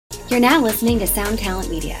You're now listening to Sound Talent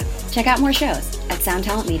Media. Check out more shows at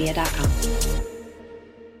soundtalentmedia.com.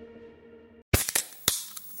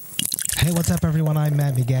 Hey, what's up, everyone? I'm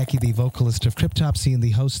Matt McGachy, the vocalist of Cryptopsy and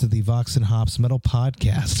the host of the Vox and Hops Metal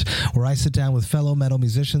Podcast, where I sit down with fellow metal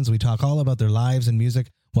musicians. We talk all about their lives and music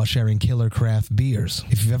while sharing killer craft beers.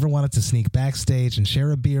 If you've ever wanted to sneak backstage and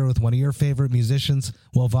share a beer with one of your favorite musicians,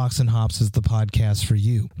 well, Vox and Hops is the podcast for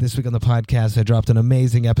you. This week on the podcast, I dropped an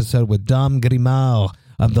amazing episode with Dom Grimal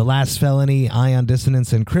of The Last Felony, Ion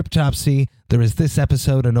Dissonance, and Cryptopsy. There is this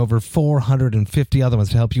episode and over 450 other ones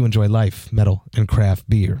to help you enjoy life, metal, and craft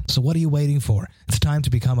beer. So what are you waiting for? It's time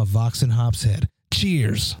to become a Vox and Hops head.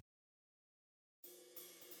 Cheers!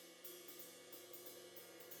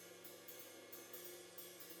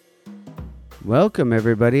 Welcome,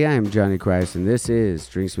 everybody. I am Johnny Christ, and this is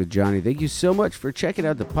Drinks with Johnny. Thank you so much for checking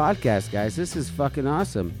out the podcast, guys. This is fucking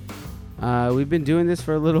awesome. We've been doing this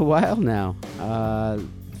for a little while now.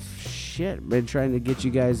 Been trying to get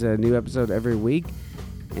you guys a new episode every week,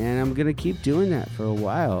 and I'm going to keep doing that for a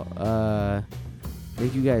while.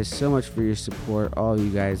 Thank you guys so much for your support, all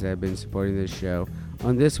you guys that have been supporting this show.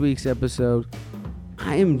 On this week's episode,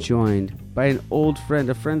 I am joined by an old friend,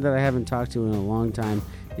 a friend that I haven't talked to in a long time,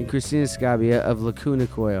 and Christina Scabia of Lacuna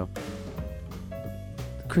Coil.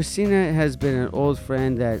 Christina has been an old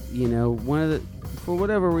friend that, for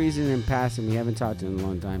whatever reason in passing, we haven't talked to in a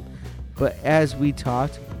long time. But as we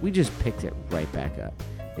talked, we just picked it right back up.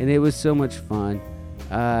 And it was so much fun.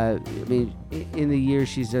 In the years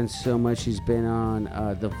she's done so much. She's been on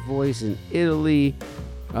The Voice in Italy.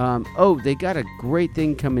 They got a great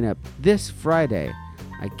thing coming up this Friday.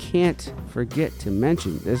 I can't forget to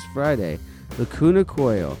mention this Friday. Lacuna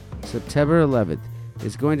Coil, September 11th,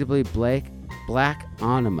 is going to play Black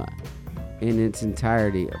Anima in its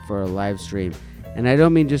entirety for a live stream. And I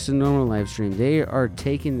don't mean just a normal live stream. They are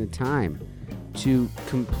taking the time to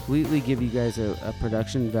completely give you guys a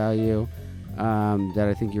production value that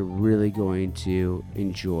I think you're really going to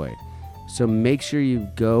enjoy. So make sure you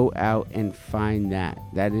go out and find that.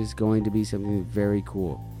 That is going to be something very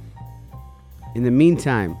cool. In the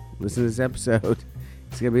meantime, listen to this episode.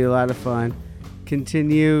 It's going to be a lot of fun.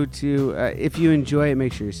 Continue to, if you enjoy it,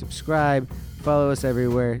 make sure you subscribe. Follow us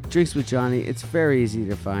everywhere. Drinks with Johnny. It's very easy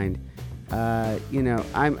to find.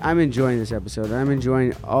 I'm enjoying this episode. I'm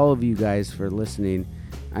enjoying all of you guys for listening.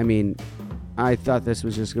 I thought this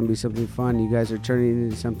was just going to be something fun. You guys are turning it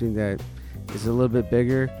into something that is a little bit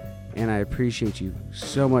bigger, and I appreciate you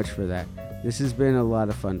so much for that. This has been a lot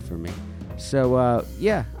of fun for me. So,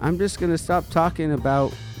 I'm just going to stop talking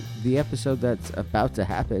about the episode that's about to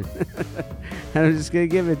happen. And I'm just going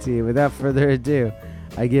to give it to you. Without further ado,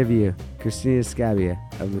 I give you Christina Scabia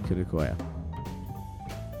of Lacuna Coil.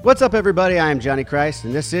 What's up, everybody? I am Johnny Christ,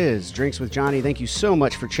 and this is Drinks with Johnny. Thank you so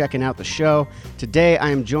much for checking out the show. Today, I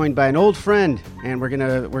am joined by an old friend, and we're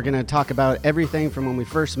gonna talk about everything from when we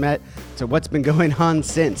first met to what's been going on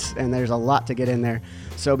since, and there's a lot to get in there.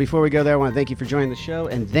 So before we go there, I want to thank you for joining the show,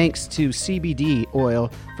 and thanks to CBD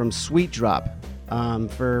oil from Sweet Drop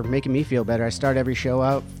for making me feel better. I start every show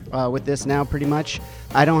out with this now, pretty much.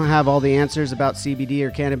 I don't have all the answers about CBD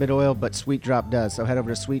or cannabis oil, but Sweet Drop does. So head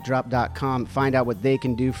over to sweetdrop.com, find out what they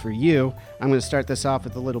can do for you. I'm going to start this off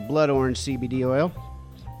with a little blood orange CBD oil.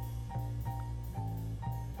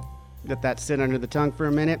 Let that sit under the tongue for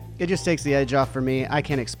a minute. It just takes the edge off for me. I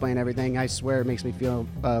can't explain everything. I swear it makes me feel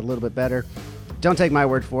a little bit better. Don't take my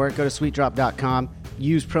word for it. Go to sweetdrop.com.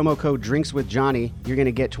 Use promo code DrinksWithJohnny. You're going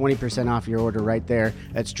to get 20% off your order right there.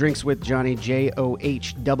 That's DrinksWithJohnny,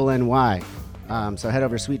 JOHNNY. So head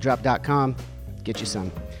over to sweetdrop.com. Get you some.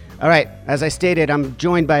 All right. As I stated, I'm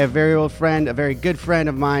joined by a very old friend, a very good friend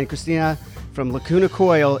of mine. Christina from Lacuna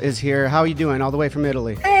Coil is here. How are you doing? All the way from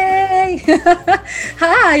Italy. Hey!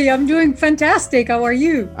 Hi, I'm doing fantastic. How are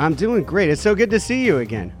you? I'm doing great. It's so good to see you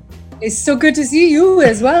again. It's so good to see you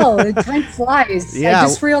as well. Time flies. Yeah. I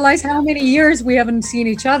just realized how many years we haven't seen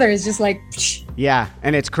each other. It's just like, psh. Yeah,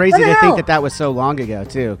 and it's crazy to think that was so long ago,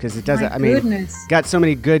 too, because it doesn't, goodness. Got so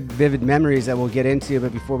many good, vivid memories that we'll get into,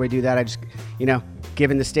 but before we do that, I just,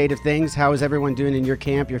 given the state of things, how is everyone doing in your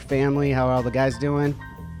camp, your family, how are all the guys doing?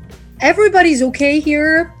 Everybody's okay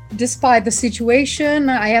here, despite the situation.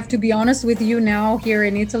 I have to be honest with you now, here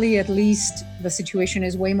in Italy, at least the situation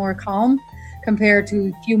is way more calm compared to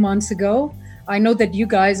a few months ago. I know that you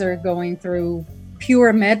guys are going through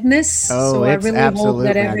pure madness, so I really hope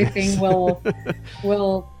that everything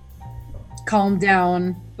will calm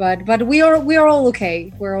down. But we are all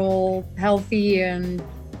okay. We're all healthy and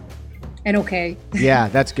okay. Yeah,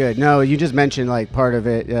 that's good. No, you just mentioned like part of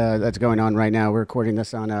it that's going on right now. We're recording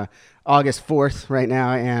this on August 4th right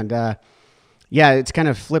now, and Yeah, it's kind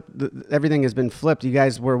of flipped. Everything has been flipped. You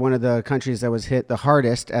guys were one of the countries that was hit the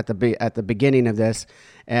hardest at the beginning of this,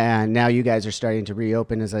 and now you guys are starting to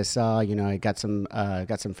reopen. As I saw, I got some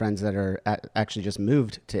friends that are actually just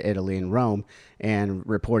moved to Italy and Rome, and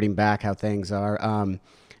reporting back how things are.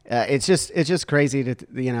 It's just crazy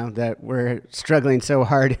that we're struggling so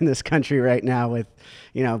hard in this country right now with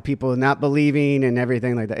people not believing and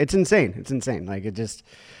everything like that. It's insane. Like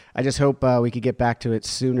I just hope we could get back to it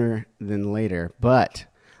sooner than later. But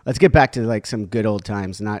let's get back to like some good old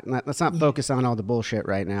times. Let's not focus on all the bullshit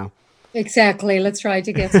right now. Exactly. Let's try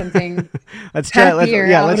to get something. Let's try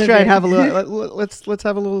and have a little. Let's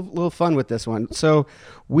have a little fun with this one. So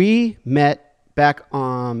we met back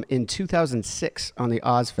in 2006 on the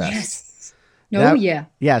Ozfest. Yes.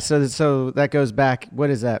 Yeah. So that goes back. What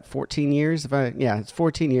is that? 14 years? It's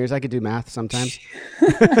 14 years. I could do math sometimes.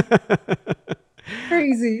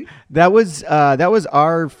 Crazy. That was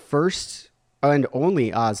our first and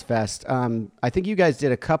only Ozfest. I think you guys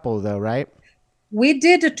did a couple though, right? We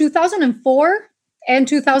did 2004 and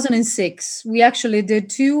 2006. We actually did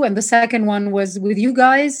two, and the second one was with you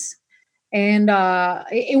guys. And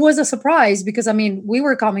it was a surprise because, we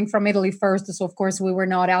were coming from Italy first. So, of course, we were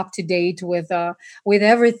not up to date with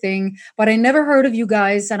everything. But I never heard of you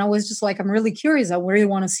guys. And I was just like, I'm really curious. I really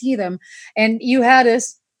want to see them. And you had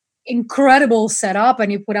this incredible setup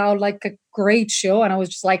and you put out like a great show. And I was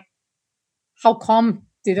just like, how come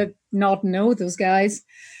did I not know those guys?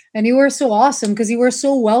 And you were so awesome because you were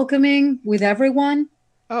so welcoming with everyone.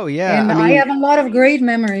 Oh, yeah. And I have a lot of great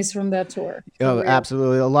memories from that tour. Oh,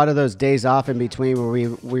 absolutely. A lot of those days off in between where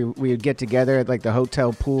we would get together at like the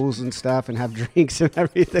hotel pools and stuff and have drinks and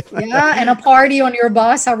everything. And a party on your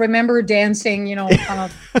bus. I remember dancing,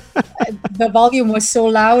 the volume was so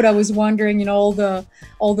loud. I was wondering, all the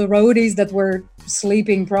roadies that were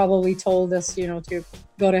sleeping probably told us, to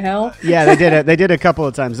go to hell. Yeah, they did it. They did a couple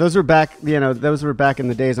of times. Those were back, those were back in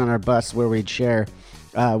the days on our bus where we'd share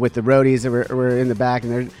with the roadies that were in the back,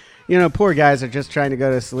 and they're, poor guys are just trying to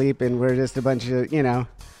go to sleep, and we're just a bunch of,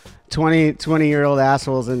 20-year-old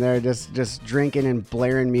assholes in there just drinking and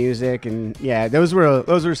blaring music. And yeah, those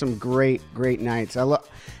were some great nights.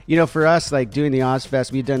 For us, like doing the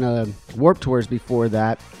Ozfest, we've done Warped Tours before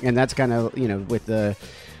that, and that's kind of, with the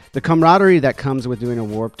camaraderie that comes with doing a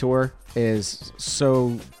Warped Tour is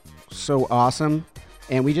so awesome.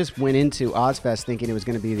 And we just went into Ozfest thinking it was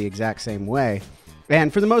going to be the exact same way.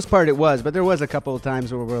 And for the most part it was, but there was a couple of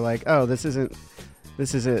times where we're like, oh, this is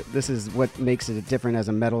what makes it different as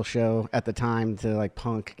a metal show at the time to like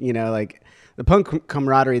punk, like the punk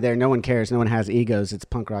camaraderie there. No one cares. No one has egos. It's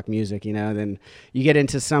punk rock music, Then you get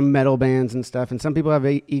into some metal bands and stuff, and some people have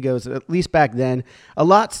egos, at least back then. A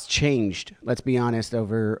lot's changed, let's be honest,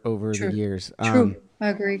 over the years. True. I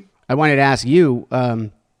agree. I wanted to ask you,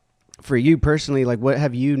 for you personally, like what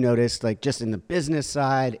have you noticed, like just in the business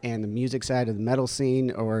side and the music side of the metal scene,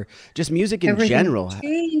 or just music in general?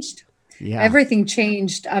 Changed. Yeah. Everything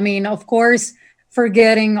changed. Of course,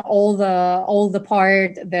 forgetting all the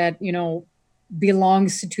part that,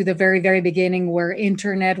 belongs to the very, very beginning where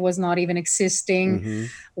internet was not even existing,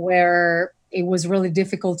 where it was really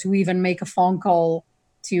difficult to even make a phone call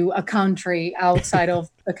to a country outside of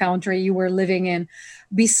the country you were living in.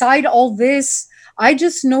 Beside all this, I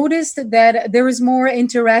just noticed that there is more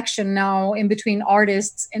interaction now in between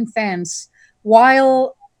artists and fans.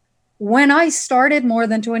 While when I started more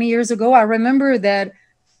than 20 years ago, I remember that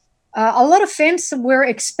a lot of fans were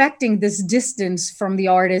expecting this distance from the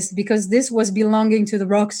artist because this was belonging to the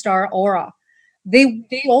rock star aura. They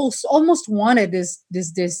also almost wanted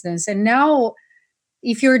this distance. And now,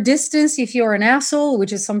 if you're distant, if you're an asshole,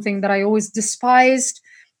 which is something that I always despised,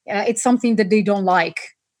 it's something that they don't like.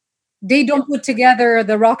 They don't put together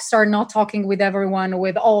the rock star not talking with everyone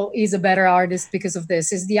with, he's a better artist because of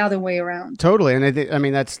this. It's the other way around. Totally. And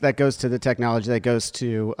that goes to the technology, that goes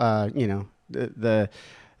to,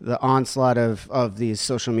 the onslaught of these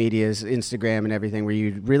social medias, Instagram and everything, where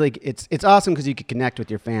you really, it's awesome because you can connect with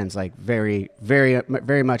your fans like very, very,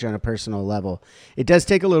 very much on a personal level. It does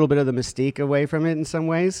take a little bit of the mystique away from it in some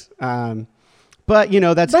ways. But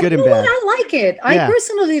that's good and bad. I like it. Yeah. I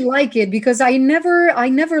personally like it because I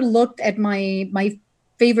never looked at my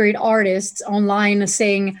favorite artists online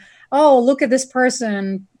saying, oh, look at this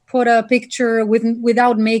person, put a picture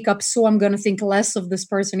without makeup, so I'm going to think less of this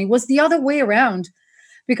person. It was the other way around,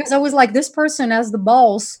 because I was like, this person has the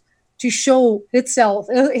balls to show himself,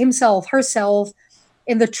 herself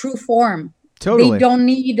in the true form. Totally. They don't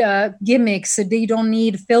need gimmicks. They don't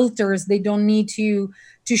need filters. They don't need to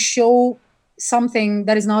show something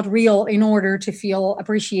that is not real in order to feel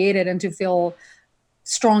appreciated and to feel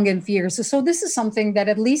strong and fierce. So this is something that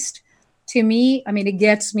at least to me, I mean, it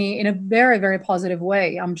gets me in a very, very positive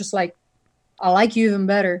way. I'm just like, I like you even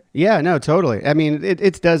better. Yeah, no, totally. I mean,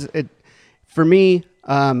 it does it for me.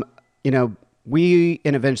 You know, we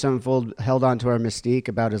in Avenged Sevenfold held on to our mystique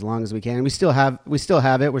about as long as we can. We still have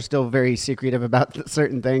it. We're still very secretive about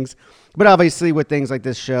certain things, but obviously with things like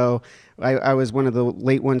this show, I was one of the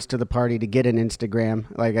late ones to the party to get an Instagram.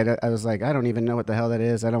 Like I was like, I don't even know what the hell that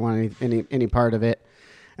is. I don't want any part of it.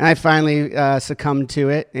 And I finally succumbed to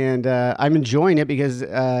it, and I'm enjoying it because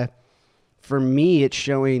for me, it's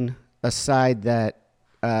showing a side that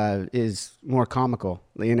is more comical.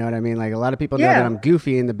 You know what I mean? Like a lot of people know that I'm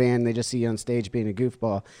goofy in the band. They just see you on stage being a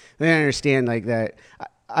goofball. They don't understand like that.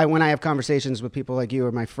 When I have conversations with people like you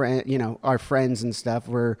or my friend, you know, our friends and stuff,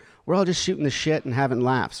 we're all just shooting the shit and having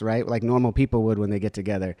laughs, right? Like normal people would when they get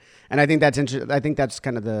together. And I think that's I think that's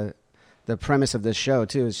kind of the premise of this show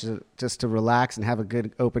too, is just to relax and have a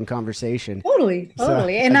good open conversation. Totally.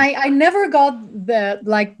 And I never got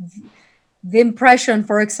the impression,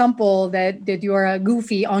 for example, that you are a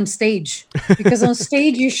goofy on stage, because on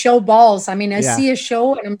stage you show balls. I mean, I see a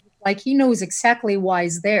show and I'm like, he knows exactly why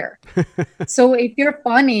he's there. So if you're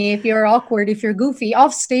funny, if you're awkward, if you're goofy,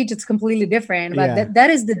 off stage, it's completely different. But that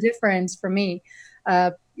is the difference for me,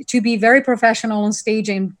 to be very professional on stage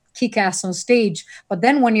and kick ass on stage. But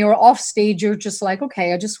then when you're off stage, you're just like,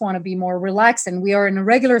 okay, I just want to be more relaxed. And we are in a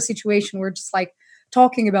regular situation. We're just like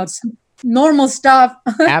talking about some normal stuff.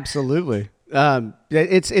 Absolutely.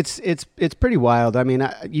 It's pretty wild. I mean,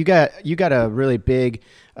 you got a really big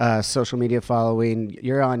social media following.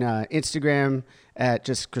 You're on Instagram at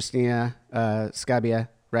just Christina Scabbia,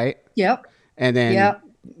 right? Yep. And then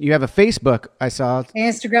you have a Facebook, I saw.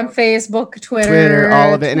 Instagram, Facebook, Twitter,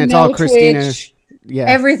 all of it, and it's all Christina. Twitch,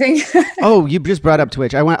 everything. Oh, you just brought up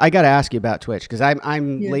Twitch. I got to ask you about Twitch because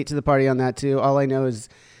I'm late to the party on that too. All I know is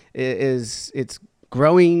it's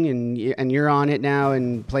growing and you're on it now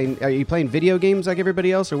and playing. Are you playing video games like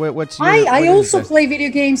everybody else, or what's your? I also play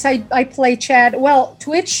video games. I play chat. Well,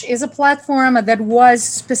 Twitch is a platform that was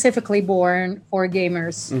specifically born for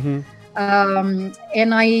gamers. Mm-hmm.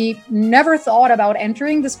 And I never thought about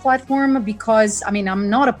entering this platform because, I mean, I'm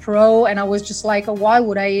not a pro, and I was just like, oh, why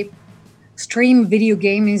would I stream video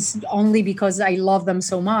games only because I love them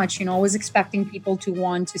so much? You know, I was expecting people to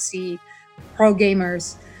want to see pro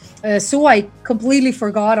gamers. So I completely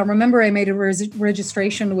forgot. I remember I made a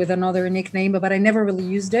registration with another nickname, but I never really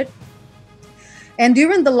used it. And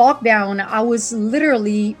during the lockdown, I was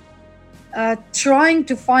literally trying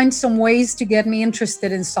to find some ways to get me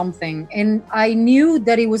interested in something. And I knew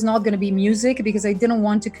that it was not going to be music because I didn't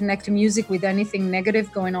want to connect music with anything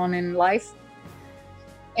negative going on in life.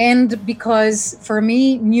 And because for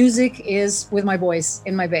me, music is with my voice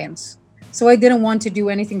in my bands. So I didn't want to do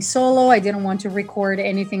anything solo. I didn't want to record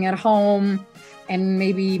anything at home and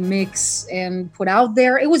maybe mix and put out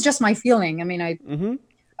there. It was just my feeling. I mean,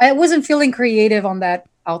 I wasn't feeling creative on that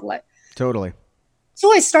outlet. Totally.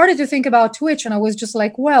 So I started to think about Twitch, and I was just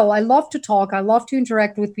like, well, I love to talk. I love to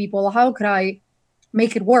interact with people. How could I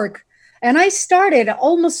make it work? And I started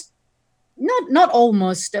not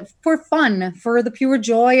almost, for fun, for the pure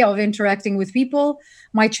joy of interacting with people.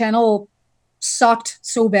 My channel sucked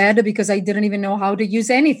so bad because I didn't even know how to use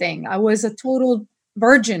anything. I was a total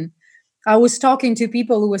virgin. I was talking to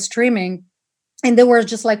people who were streaming, and they were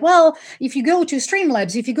just like, well, if you go to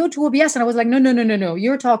Streamlabs, if you go to OBS, and I was like, no.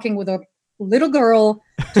 You're talking with a little girl,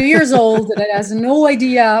 2 years old, that has no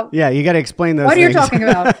idea. Yeah, you got to explain those what things. You're talking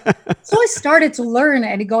about. So I started to learn,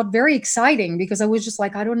 and it got very exciting because I was just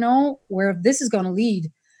like, I don't know where this is going to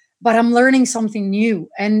lead, but I'm learning something new.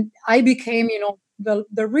 And I became,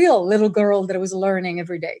 the real little girl that I was learning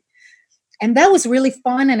every day. And that was really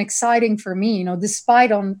fun and exciting for me,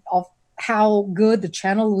 despite of how good the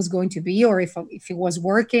channel was going to be, or if it was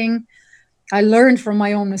working. I learned from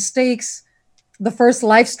my own mistakes. The first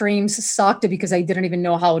live streams sucked because I didn't even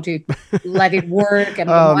know how to let it work, and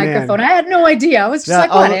the microphone. Man. I had no idea. I was just like,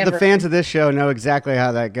 whatever. The fans of this show know exactly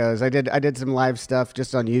how that goes. I did some live stuff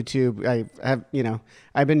just on YouTube.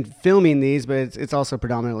 I've been filming these, but it's also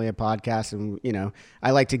predominantly a podcast, and I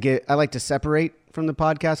like to separate from the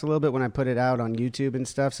podcast a little bit when I put it out on YouTube and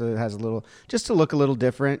stuff, so it has just to look a little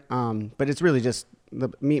different. But it's really just the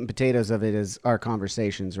meat and potatoes of it is our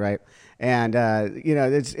conversations, right? And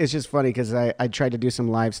it's just funny because I tried to do some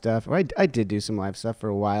live stuff, or I did do some live stuff for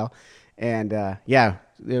a while, and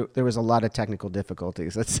there was a lot of technical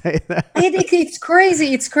difficulties. Let's say that. It's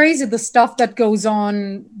crazy. It's crazy the stuff that goes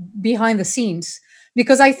on behind the scenes,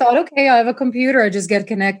 because I thought, okay, I have a computer, I just get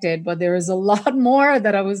connected, but there is a lot more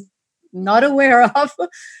that I was not aware of.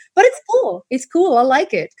 But it's cool. It's cool. I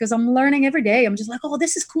like it because I'm learning every day. I'm just like, oh,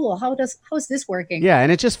 this is cool. How is this working? Yeah,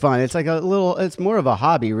 and it's just fun. It's like it's more of a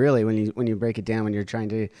hobby, really, when you break it down. When you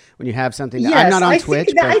have something. Yes, I'm not on I Twitch,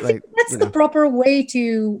 think but like, that's the proper way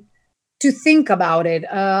to think about it.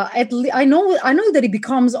 I know that it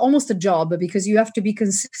becomes almost a job because you have to be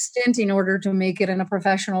consistent in order to make it in a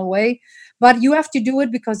professional way. But you have to do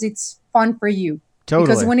it because it's fun for you.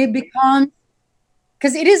 Totally.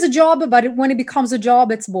 Because it is a job, but when it becomes a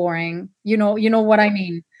job, it's boring. You know what I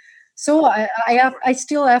mean. So I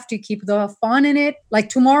still have to keep the fun in it. Like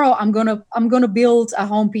tomorrow, I'm gonna build a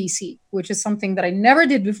home PC, which is something that I never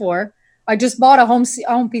did before. I just bought a home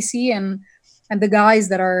PC, and the guys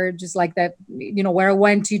that are just like that, where I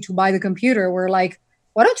went to buy the computer, were like,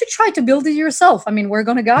 why don't you try to build it yourself? I mean, we're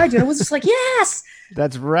going to guide you. And I was just like, yes,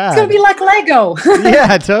 that's rad. It's going to be like Lego.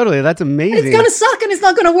 Yeah, totally. That's amazing. It's going to suck and it's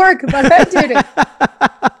not going to work, but I did it.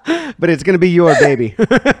 But it's going to be your baby.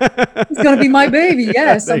 It's going to be my baby.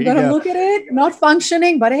 Yes. There I'm you going to go. look at it, not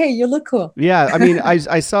functioning, but hey, you look cool. Yeah. I mean,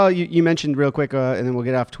 I saw you mentioned real quick, and then we'll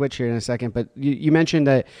get off Twitch here in a second, but you mentioned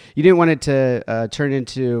that you didn't want it to turn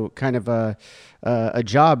into kind of a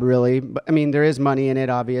job, really. But I mean, there is money in it,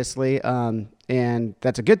 obviously. And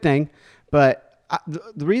that's a good thing, but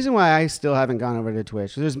the reason why I still haven't gone over to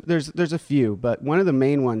Twitch, there's a few, but one of the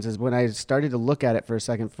main ones is when I started to look at it for a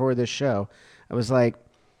second for this show, I was like,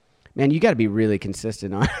 man, you got to be really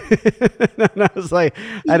consistent on it. And I was like,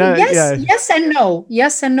 Yes and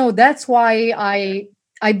no. That's why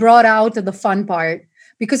I brought out the fun part,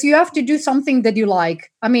 because you have to do something that you like.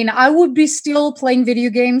 I mean, I would be still playing video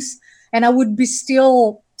games and I would be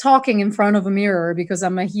still talking in front of a mirror because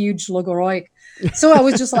I'm a huge logoroic. So I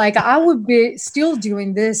was just like, I would be still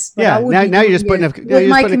doing this. But yeah. I would now you're just putting a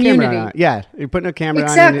camera on. Yeah. You're putting a camera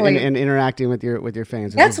exactly. on and interacting with your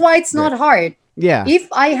fans. That's why it's not hard. Yeah. If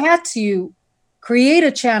I had to create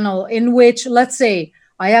a channel in which, let's say,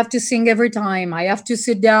 I have to sing every time, I have to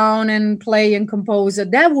sit down and play and compose,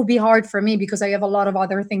 that would be hard for me because I have a lot of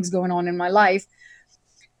other things going on in my life.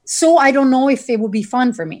 So I don't know if it would be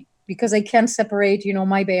fun for me because I can't separate,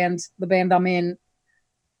 my band, the band I'm in,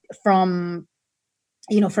 from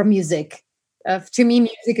music. To me,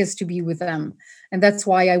 music is to be with them. And that's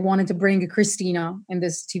why I wanted to bring Christina in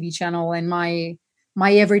this TV channel and my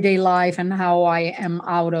everyday life and how I am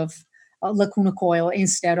out of Lacuna Coil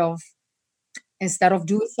instead of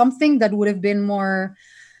doing something that would have been more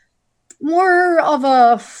of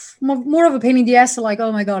a pain in the ass. Like,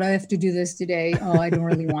 oh my God, I have to do this today. Oh, I don't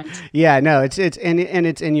really want to. Yeah, no, it's it's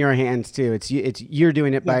in your hands too. It's you're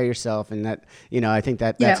doing it by yourself, and that I think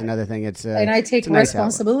that's another thing. It's and I take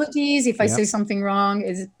responsibilities. If I say something wrong,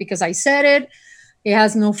 is because I said it. It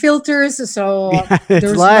has no filters, so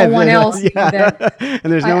there's live. No one else.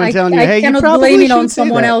 And there's no one telling you, hey, I cannot you probably blame it on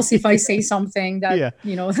someone that. else if I say something that,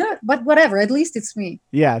 but whatever, at least it's me.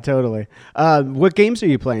 Yeah, totally. What games are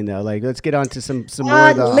you playing though? Like, let's get on to some more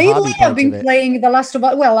of the lately hobby I've been playing The Last of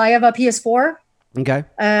Us. Well, I have a PS4. Okay.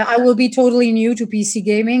 I will be totally new to PC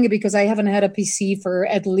gaming because I haven't had a PC for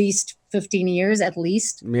at least 15 years, at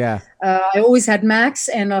least. Yeah. I always had Macs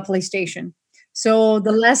and a PlayStation. So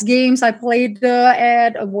the last games I played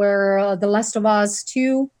were The Last of Us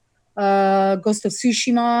 2, Ghost of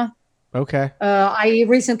Tsushima. Okay. I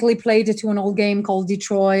recently played to an old game called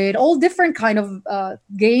Detroit. All different kind of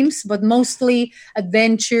games, but mostly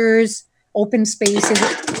adventures, open spaces.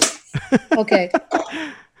 Okay.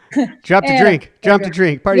 Drop the drink. Drop the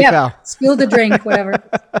drink. Party foul. Spill the drink, whatever.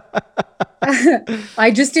 I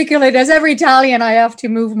gesticulate. As every Italian, I have to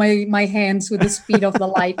move my hands with the speed of the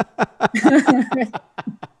light.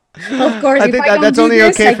 Of course, I think that's only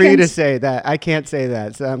okay for you to say that. I can't say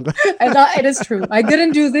that. So I'm glad. It is true. I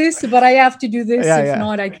didn't do this, but I have to do this. If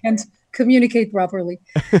not, I can't communicate properly.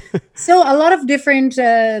 So a lot of different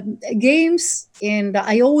games, and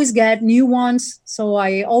I always get new ones. So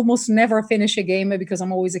I almost never finish a game because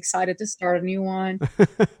I'm always excited to start a new one.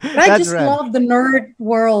 But I just love the nerd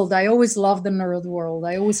world. I always loved the nerd world.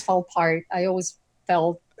 I always felt part. I always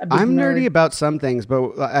felt I'm nerdy about some things,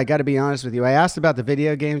 but I got to be honest with you. I asked about the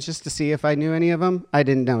video games just to see if I knew any of them. I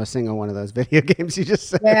didn't know a single one of those video games you just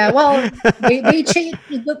said. Yeah, well, they changed.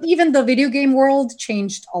 Even the video game world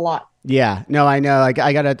changed a lot. Yeah, no, I know. Like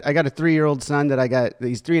I got a 3-year-old son that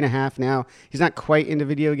he's 3.5 now. He's not quite into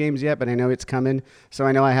video games yet, but I know it's coming. So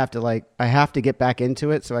I know I have to get back into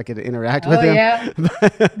it so I could interact with him. Yeah.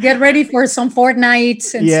 Get ready for some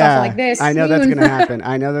Fortnite and stuff like this. I know that's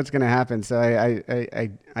gonna happen. So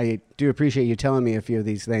I do appreciate you telling me a few of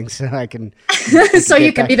these things so I can. So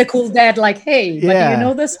you can be the cool dad, like, hey, but do you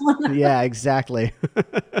know this one? Yeah, exactly.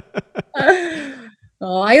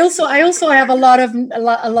 I also have a lot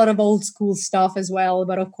of old school stuff as well.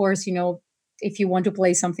 But of course, if you want to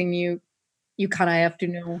play something new, you kind of have to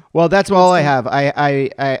know Well, that's what's all I going. have.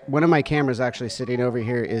 I one of my cameras actually sitting over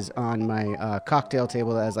here is on my cocktail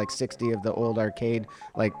table that has like 60 of the old arcade,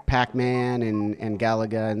 like Pac-Man and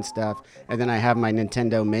Galaga and stuff. And then I have my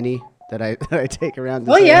Nintendo Mini that I that I take around.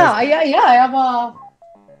 Oh So it yeah, has- yeah.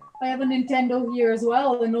 I have a Nintendo here as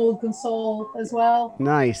well, an old console as well.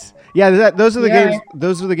 Nice. Yeah, those are the Yeah. games.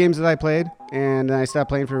 Those are the games that I played, and I stopped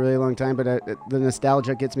playing for a really long time. But the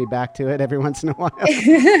nostalgia gets me back to it every once in a while.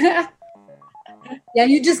 Yeah,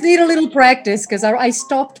 you just need a little practice because I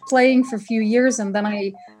stopped playing for a few years and then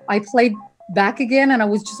I played back again and I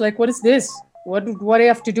was just like, what is this? What do I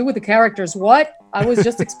have to do with the characters? What? I was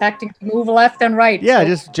just expecting to move left and right. Yeah, So,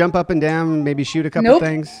 just jump up and down, maybe shoot a couple Nope.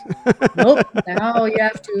 things. nope. Now you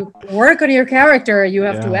have to work on your character. You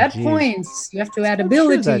have to Yeah, add geez. points. You have to add I'm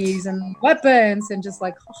sure abilities and weapons and just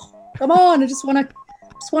like, oh, come on, I just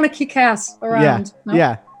wanna kick ass around. No?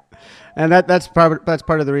 Yeah, and that's part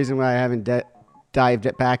of the reason why I haven't dived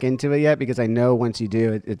it back into it yet, because I know once you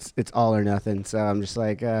do, it's all or nothing. So I'm just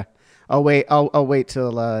like, I'll wait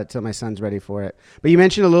till my son's ready for it. But you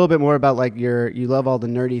mentioned a little bit more about like you love all the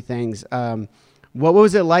nerdy things. What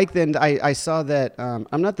was it like then? I saw that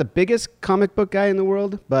I'm not the biggest comic book guy in the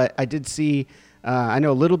world, but I did see. I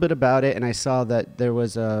know a little bit about it, and I saw that there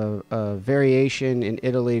was a variation in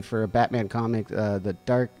Italy for a Batman comic, the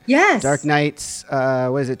Yes. Dark Knight's.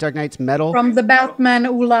 What is it? Dark Knight's Metal. From the Batman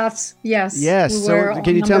Olaf's. Yes. Yes. We So were can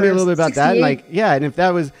on you tell me a number little bit about that? 68. Like, yeah, and if that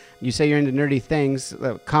was, you say you're into nerdy things,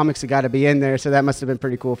 comics have got to be in there, so that must have been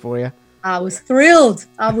pretty cool for you. I was thrilled.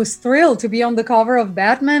 I was thrilled to be on the cover of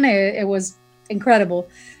Batman. It was incredible.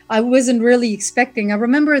 I wasn't really expecting. I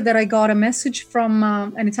remember that I got a message from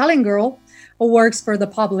an Italian girl who works for the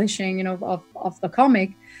publishing, of the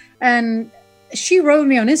comic, and she wrote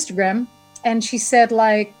me on Instagram, and she said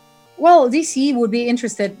like, "Well, DC would be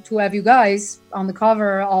interested to have you guys on the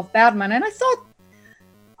cover of Batman," and I thought.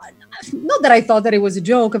 Not that I thought that it was a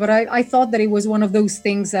joke, but I thought that it was one of those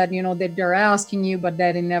things that that they're asking you, but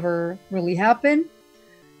that it never really happened.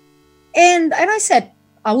 And I said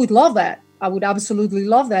I would love that. I would absolutely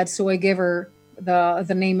love that. So I gave her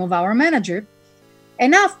the name of our manager,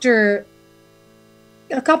 and after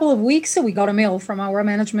a couple of weeks, we got a mail from our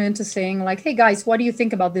management saying like, "Hey guys, what do you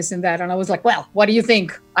think about this and that?" And I was like, "Well, what do you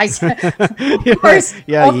think?" I said, "Of course,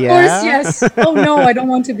 Yeah, of yeah. course, yes. Oh no, I don't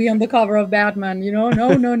want to be on the cover of Batman.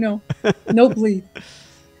 No, please."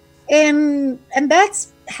 And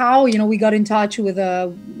that's how we got in touch with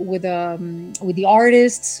the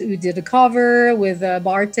artists who did the cover, with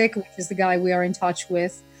Bartek, which is the guy we are in touch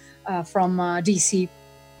with from DC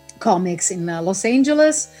Comics in Los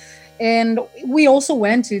Angeles. And we also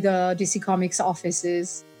went to the DC Comics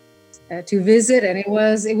offices to visit, and it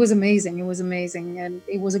was amazing. It was amazing, and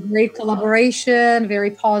it was a great collaboration, very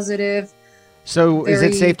positive. So is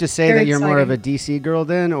it safe to say very that you're more of a exciting. DC girl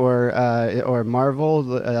then, or Marvel?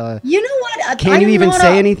 You know what? Can you I'm even not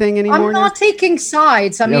say anything anymore? I'm not taking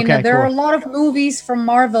sides. I mean, Okay, there are cool. a lot of movies from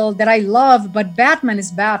Marvel that I love, but Batman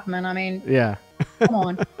is Batman. I mean, Yeah, come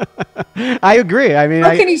on. I agree. I mean,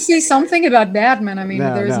 How can you say something about Batman? I mean,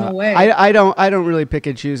 no, there's no way. I don't really pick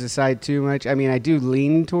and choose a side too much. I mean, I do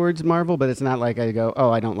lean towards Marvel, but it's not like I go,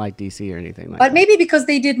 oh, I don't like DC or anything like But that. maybe because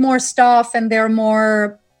they did more stuff and they're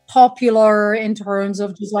more popular in terms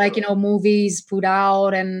of just like movies put out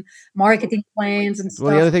and marketing plans and stuff.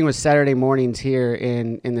 Well, the other thing was Saturday mornings here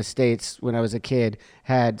in the States when I was a kid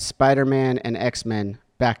had Spider-Man and X-Men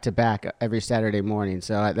back to back every Saturday morning.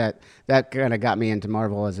 So that kind of got me into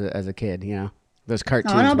Marvel as a kid, Those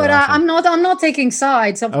cartoons. No, were but awesome. I'm not taking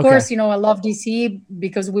sides. Of Okay. course, I love DC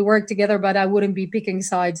because we work together, but I wouldn't be picking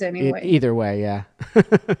sides anyway. Either way, yeah.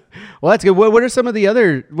 Well, that's good. What are some of the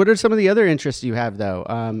other interests you have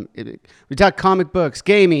though? We talk comic books,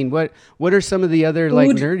 gaming. What are some of the other like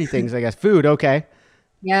Food. nerdy things? I guess food. Okay.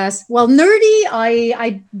 Yes. Well, nerdy,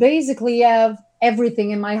 I basically have everything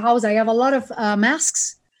in my house. I have a lot of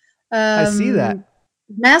masks. I see that.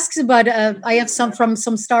 Masks, but I have some from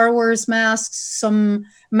some Star Wars masks, some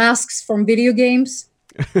masks from video games,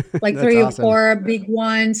 like That's 3 or awesome. 4 big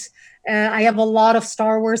ones. I have a lot of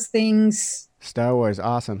Star Wars things. Star Wars,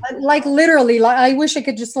 awesome. Like literally, like I wish I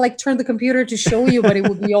could just like turn the computer to show you, but it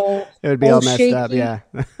would be all It would be all messed shaky. up. Yeah.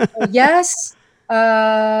 Yes.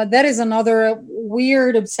 That is another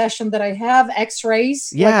weird obsession that I have.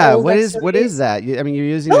 X-rays. like Yeah. old What X-rays. is that? I mean, you're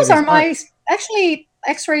using Those it as are my art. actually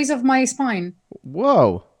X-rays of my spine.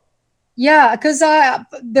 Whoa. Yeah, because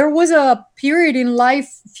there was a period in life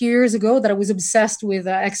a few years ago that I was obsessed with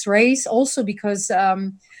X-rays. Also because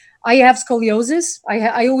I have scoliosis.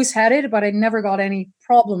 I always had it, but I never got any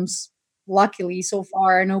problems. Luckily, so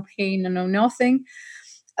far, no pain and no nothing.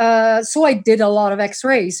 So I did a lot of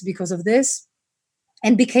X-rays because of this,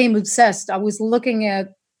 and became obsessed. I was looking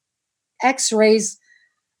at X-rays,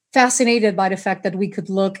 fascinated by the fact that we could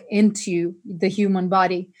look into the human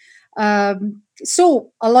body.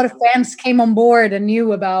 So a lot of fans came on board and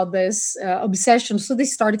knew about this obsession. So they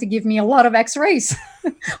started to give me a lot of X-rays,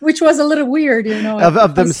 which was a little weird, you know.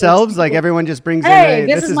 Of themselves, like everyone just brings in, hey,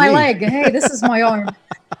 this is my me. leg. Hey, this is my arm.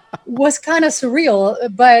 Was kind of surreal,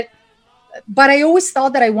 but I always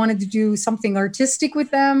thought that I wanted to do something artistic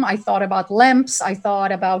with them. I thought about lamps. I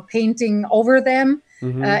thought about painting over them,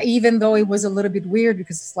 even though it was a little bit weird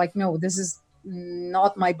because it's like, no, this is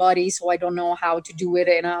not my body, so I don't know how to do it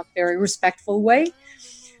in a very respectful way.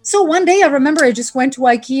 So one day I remember I just went to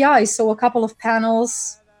IKEA. I saw a couple of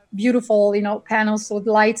panels, beautiful, you know, panels with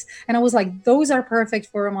lights. And I was like, those are perfect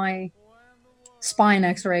for my spine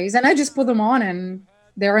X-rays. And I just put them on and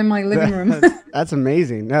they're in my living room. That's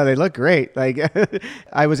amazing. No, they look great. Like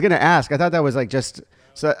I was going to ask, I thought that was like just,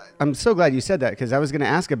 so I'm so glad you said that because I was going to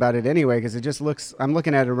ask about it anyway because it just looks, I'm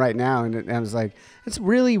looking at it right now and I was like, it's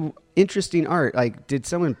really interesting art. Like, did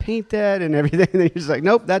someone paint that and everything? And you're just like,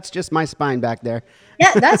 nope, that's just my spine back there.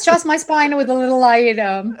 Yeah, that's just my spine with a little light,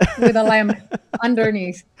 with a lamp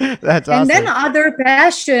underneath. That's awesome. And then other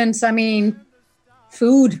passions, I mean,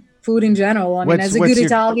 food in general. I mean, as a good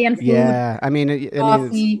Italian food. Yeah, I mean,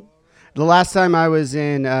 coffee. The last time I was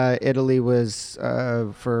in Italy was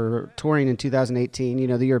for touring in 2018. You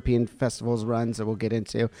know, the European festivals runs that we'll get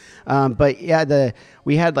into. But yeah,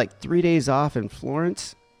 we had like 3 days off in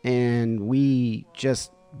Florence, and we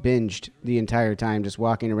just binged the entire time, just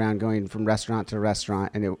walking around, going from restaurant to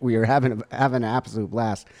restaurant, and we were having an absolute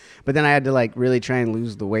blast. But then I had to like really try and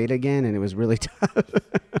lose the weight again, and it was really tough.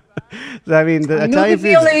 So, I mean, the Italian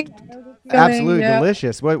food absolutely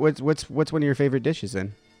delicious. What's one of your favorite dishes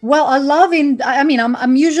then? Well,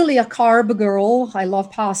 I'm usually a carb girl. I love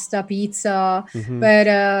pasta, pizza,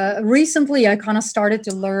 but recently I kind of started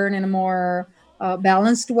to learn in a more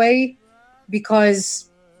balanced way because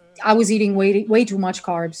I was eating way too much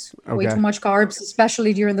carbs. Okay. Way too much carbs,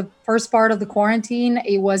 especially during the first part of the quarantine.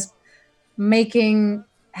 It was making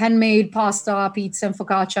handmade pasta, pizza, and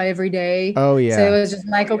focaccia every day. Oh yeah. So it was just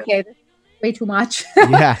like, okay, way too much.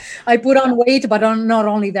 Yeah. I put on weight, but not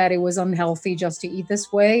only that, it was unhealthy just to eat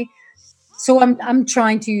this way. So I'm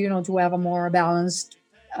trying to, to have a more balanced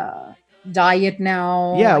diet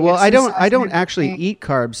now. Yeah, well, I don't actually eat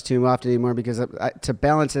carbs too often anymore because to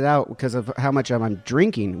balance it out because of how much I'm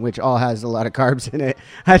drinking, which all has a lot of carbs in it.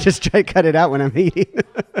 I just try to cut it out when I'm eating.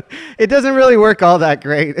 It doesn't really work all that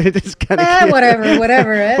great. It just kind of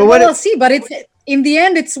whatever. But we'll see. But it's in the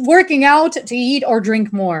end, it's working out to eat or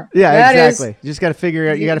drink more. Yeah, that exactly. You just got to figure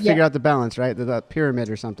out. You got to figure out the balance, right? The pyramid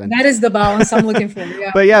or something. That is the balance I'm looking for.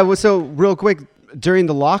 Yeah. But yeah, well, so real quick. During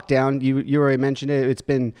the lockdown, you already mentioned it. It's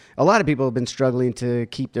been a lot of people have been struggling to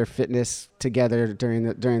keep their fitness together during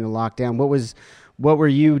the lockdown. What were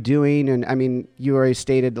you doing? And I mean, you already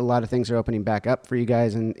stated a lot of things are opening back up for you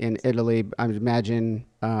guys in Italy. I would imagine.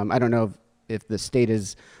 I don't know if the state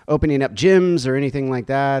is opening up gyms or anything like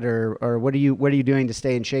that, or what are you doing to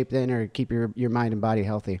stay in shape then, or keep your mind and body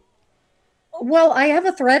healthy? Well, I have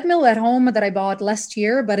a treadmill at home that I bought last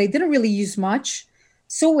year, but I didn't really use much.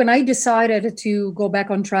 So when I decided to go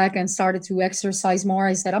back on track and started to exercise more,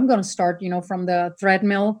 I said, I'm going to start, from the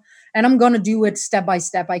treadmill and I'm going to do it step by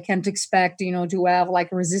step. I can't expect, to have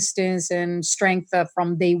like resistance and strength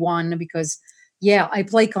from day one because, yeah, I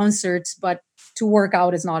play concerts, but to work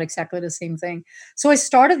out is not exactly the same thing. So I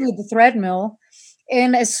started with the treadmill.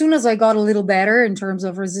 And as soon as I got a little better in terms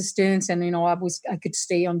of resistance and, I could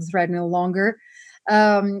stay on the treadmill longer,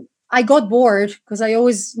 I got bored because I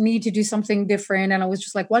always need to do something different. And I was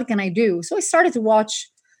just like, what can I do? So I started to watch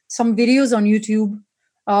some videos on YouTube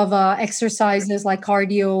of exercises like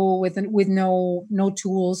cardio with no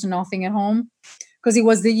tools, nothing at home, because it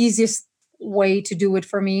was the easiest way to do it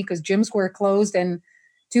for me because gyms were closed. And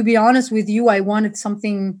to be honest with you, I wanted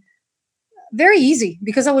something very easy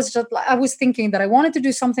because I was thinking that I wanted to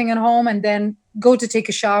do something at home and then go to take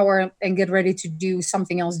a shower and get ready to do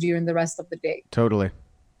something else during the rest of the day. Totally.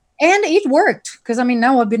 And it worked because,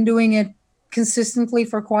 now I've been doing it consistently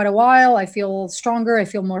for quite a while. I feel stronger. I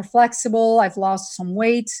feel more flexible. I've lost some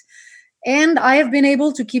weight. And I have been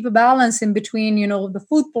able to keep a balance in between, the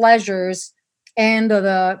food pleasures and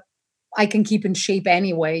I can keep in shape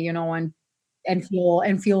anyway, and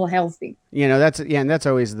feel healthy. That's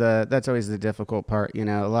always the difficult part.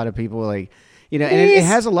 A lot of people You know, and it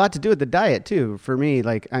has a lot to do with the diet too. For me,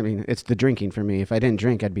 like, I mean, it's the drinking for me. If I didn't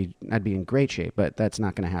drink, I'd be in great shape, but that's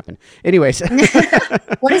not going to happen. Anyways.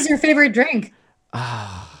 What is your favorite drink?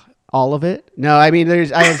 All of it? No, I mean,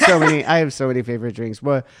 I have so many favorite drinks.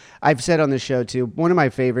 Well, I've said on the show too, one of my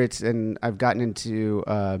favorites, and I've gotten into,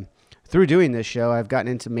 through doing this show, I've gotten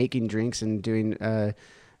into making drinks and doing,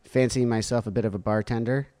 fancying myself a bit of a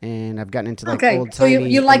bartender, and I've gotten into like old so timey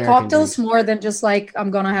you like American cocktails drinks. more than just like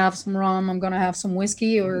I'm gonna have some rum, I'm gonna have some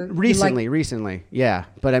whiskey, or Recently, yeah.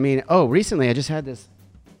 But I mean, recently I just had this.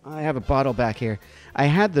 I have a bottle back here. I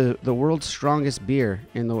had the world's strongest beer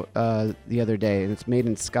in the other day, and it's made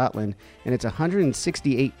in Scotland, and it's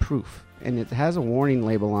 168 proof, and it has a warning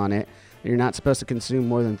label on it. You're not supposed to consume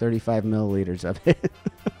more than 35 milliliters of it.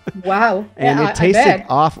 Wow. And Yeah, it tasted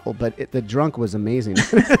awful, but the drunk was amazing.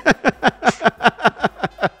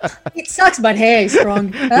 It sucks, but hey,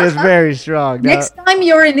 strong. It was very strong. Now, Next time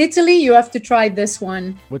you're in Italy, you have to try this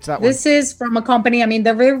one. what's that This is from a company. I mean,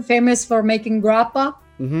 they're very famous for making grappa.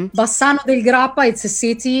 Mm-hmm. Bassano del Grappa. It's a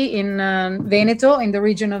city in Veneto, in the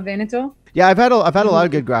region of Veneto. Yeah, I've had a lot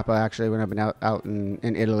of good grappa actually when I've been out in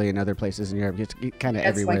Italy and other places in Europe. It's kind of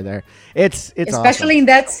everywhere like- there. It's Especially in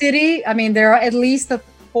that city. I mean, there are at least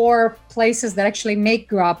 4 places that actually make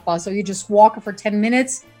grappa. So you just walk for 10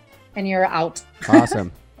 minutes and you're out.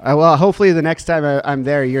 awesome. Well, hopefully the next time I'm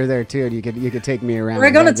there, you're there too, and you could take me around.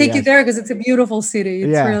 We're going to That'd be take you there because it's a beautiful city.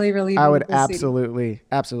 It's really, really beautiful I would city.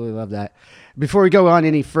 absolutely love that. Before we go on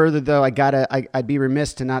any further, though, I'd be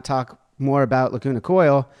remiss to not talk more about Lacuna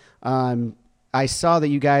Coil. I saw that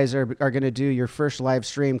you guys are going to do your first live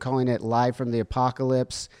stream, calling it Live from the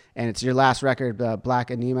Apocalypse, and it's your last record, Black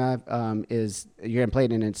Anima. You're going to play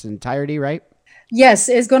it in its entirety, right? Yes,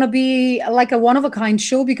 it's going to be like a one-of-a-kind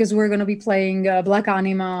show because we're going to be playing Black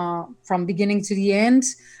Anima from beginning to the end.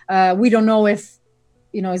 We don't know if,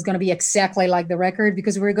 it's going to be exactly like the record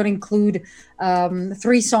because we're going to include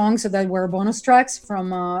 3 songs that were bonus tracks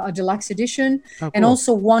from a deluxe edition, cool. and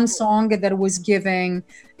also 1 song that was given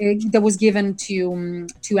to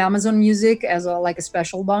Amazon Music as a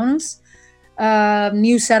special bonus.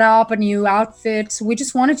 New setup, a new outfit. We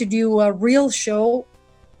just wanted to do a real show.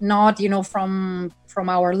 Not, from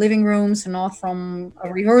our living rooms, not from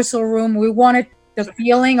a rehearsal room. We wanted the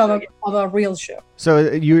feeling of a real show. So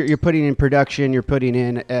you're putting in production, you're putting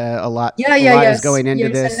in a lot. Yes. Is going into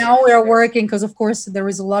this. And now we are working because, of course, there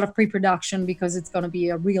is a lot of pre-production because it's going to be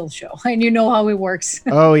a real show, and you know how it works.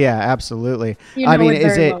 Oh yeah, absolutely. I mean,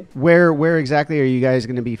 is it where exactly are you guys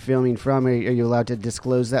going to be filming from? Are you allowed to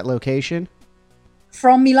disclose that location?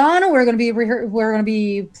 From Milano, we're going to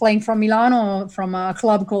be playing from Milano from a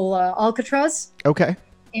club called Alcatraz. Okay.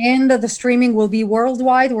 And the streaming will be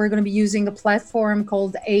worldwide. We're going to be using a platform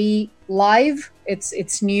called A Live.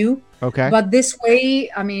 It's new. Okay. But this way,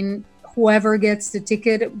 I mean, whoever gets the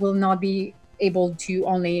ticket will not be able to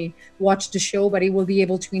only watch the show, but he will be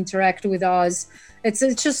able to interact with us. It's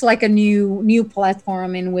just like a new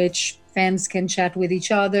platform in which fans can chat with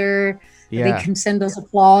each other. Yeah. They can send us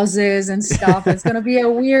applauses and stuff. It's going to be a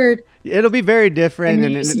weird. It'll be very different,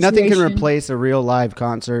 and nothing can situation. replace a real live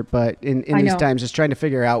concert. But in these know. times, just trying to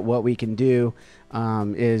figure out what we can do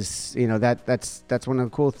is, that's one of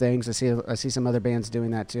the cool things. I see some other bands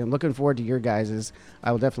doing that too. I'm looking forward to your guys's.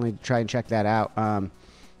 I will definitely try and check that out.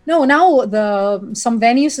 No, now some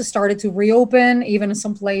venues have started to reopen, even in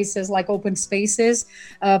some places like open spaces,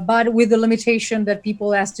 but with the limitation that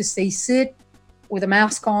people have to sit with a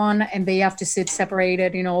mask on and they have to sit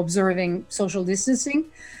separated, observing social distancing.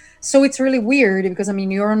 So it's really weird because, I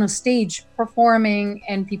mean, you're on a stage performing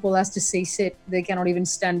and people have to sit. They cannot even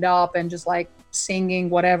stand up and just singing,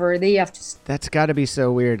 whatever. They have to. That's got to be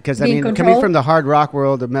so weird because, I Be in mean, control. coming from the hard rock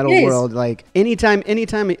world, the metal It is. world, anytime,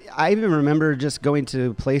 I even remember just going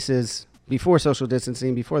to places before social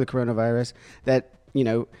distancing, before the coronavirus, that,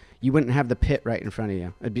 you wouldn't have the pit right in front of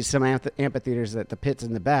you. It'd be some amphitheaters that the pit's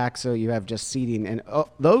in the back, so you have just seating, and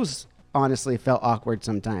those honestly felt awkward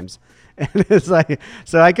sometimes. And it's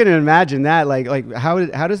so I couldn't imagine that.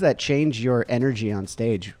 How does that change your energy on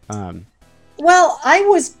stage? Well, I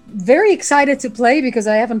was very excited to play because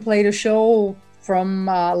I haven't played a show from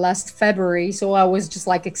last February, so I was just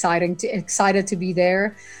excited to be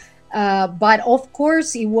there. But of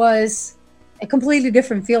course, it was a completely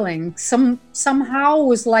different feeling. Somehow it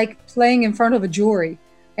was like playing in front of a jury,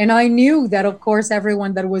 and I knew that, of course,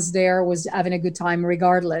 everyone that was there was having a good time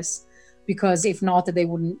regardless, because if not, they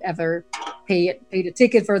wouldn't ever pay the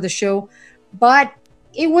ticket for the show. But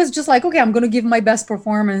it was just okay, I'm going to give my best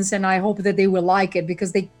performance, and I hope that they will like it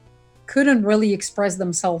because they couldn't really express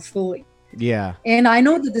themselves fully. Yeah. And I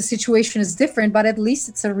know that the situation is different, but at least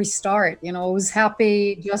it's a restart. I was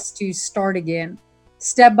happy just to start again,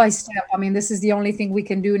 step by step. I mean, this is the only thing we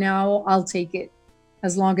can do now. I'll take it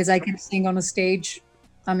as long as I can sing on a stage.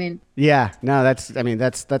 I mean, Yeah, no, that's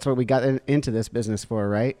what we got into this business for,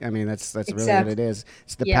 right? I mean, that's really what Exactly. it is.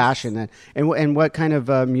 It's the Yes. passion. And what kind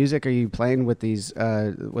of music are you playing with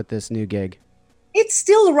with this new gig? it's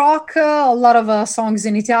still rock, a lot of songs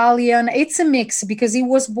in Italian. It's a mix because it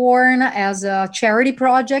was born as a charity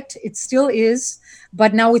project. It still is,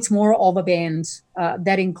 but now it's more of a band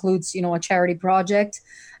that includes, a charity project.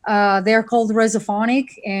 They're called Resophonic,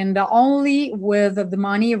 and only with the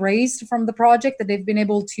money raised from the project that they've been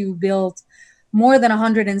able to build more than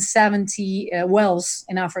 170 wells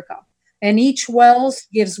in Africa. And each wells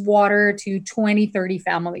gives water to 20, 30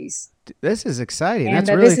 families. This is exciting. And That's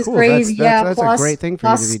really this is cool. crazy. That's plus, a great thing for you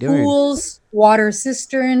plus to be doing. schools, water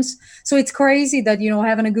cisterns. So it's crazy that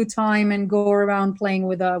having a good time and go around playing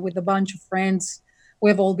with a bunch of friends.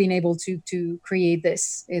 We've all been able to create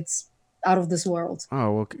this. It's out of this world.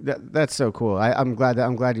 Oh well, that's so cool. I'm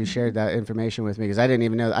glad you shared that information with me because I didn't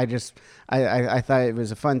even know. I thought it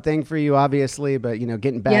was a fun thing for you, obviously, but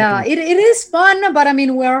getting back. Yeah, it is fun, but I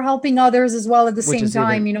mean, we're helping others as well at the same is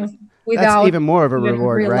time. Without that's even more of a even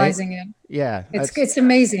reward, realizing right? it. Yeah, It's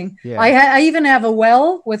amazing. Yeah. I even have a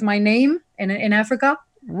well with my name in Africa.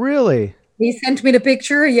 really. They sent me the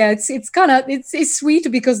picture. Yeah, it's kind of it's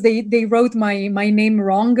sweet because they wrote my name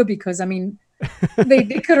wrong because I mean they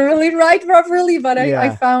couldn't really write properly, but Yeah.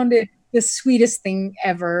 I found it the sweetest thing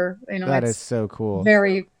ever. That is it's so cool.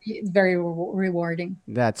 very very rewarding.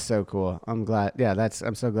 That's so cool. I'm glad. Yeah,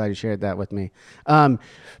 I'm so glad you shared that with me.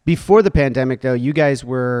 Before the pandemic, though, you guys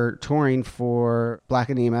were touring for Black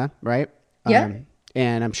Anima, right? Yeah.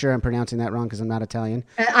 And I'm sure I'm pronouncing that wrong because I'm not Italian.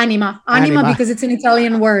 Anima Anima. because it's an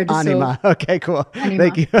Italian word. Anima. So Okay, cool. Anima,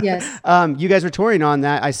 Thank you. yes. You guys were touring on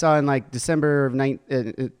that. I saw in like December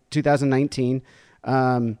of 2019.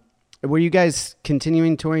 Were you guys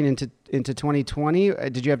continuing touring into 2020?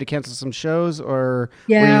 Did you have to cancel some shows or?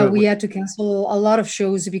 Yeah, were you, we had to cancel a lot of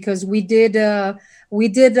shows because we did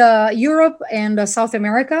Europe and South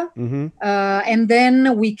America, and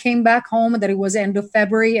then we came back home. That it was end of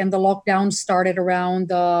February, and the lockdown started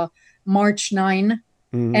around March 9.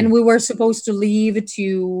 And we were supposed to leave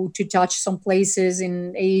to touch some places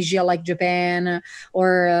in Asia, like Japan,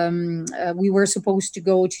 or we were supposed to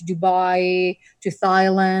go to Dubai, to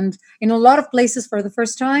Thailand, in a lot of places for the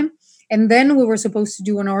first time. And then we were supposed to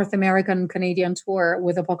do a North American Canadian tour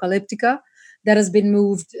with Apocalyptica. That has been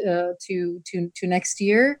moved to next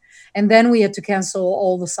year, and then we had to cancel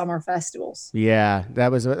all the summer festivals. Yeah,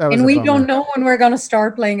 that was. And we don't know when we're gonna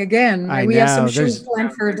start playing again. I We have some know, shows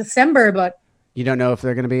planned for December, but you don't know if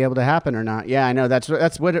they're going to be able to happen or not. Yeah, I know. That's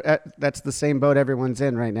the same boat everyone's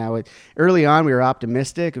in right now. Early on, we were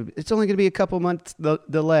optimistic. It's only going to be a couple months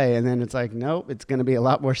delay, and then it's like, nope, it's going to be a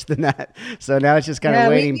lot worse than that. So now it's just kind of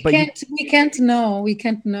waiting. We can't know. We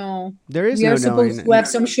can't know. There is we no are supposed knowing. to have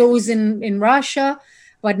some shows in Russia,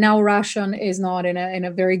 but now Russia is not in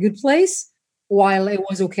a very good place. While it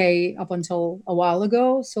was okay up until a while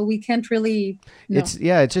ago, so we can't really. No.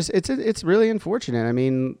 It's really unfortunate. I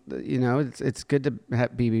mean, it's good to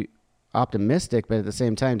be optimistic, but at the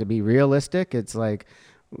same time to be realistic. It's like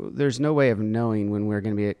there's no way of knowing when we're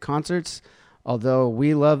going to be at concerts. Although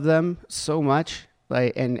we love them so much,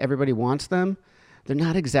 and everybody wants them, they're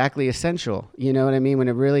not exactly essential. You know what I mean? When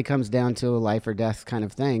it really comes down to a life or death kind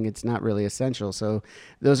of thing, it's not really essential. So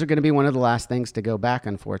those are going to be one of the last things to go back,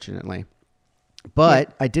 unfortunately. But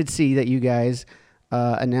yeah. I did see that you guys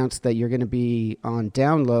announced that you're going to be on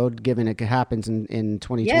download, given it happens in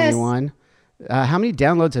 2021. Yes. How many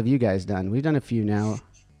downloads have you guys done? We've done a few now.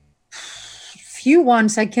 Few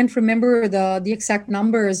ones. I can't remember the exact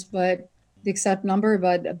numbers, but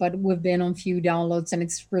we've been on few downloads, and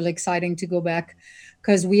it's really exciting to go back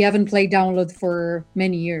because we haven't played download for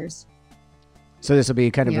many years. So this will be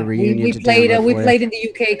kind of a reunion. We played in the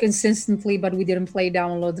UK consistently, but we didn't play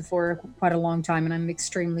download for quite a long time, and I'm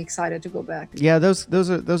extremely excited to go back. Yeah, those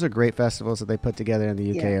are great festivals that they put together in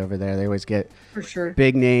the UK over there. They always get for sure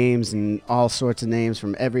big names and all sorts of names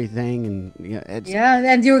from everything, and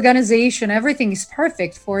and the organization, everything is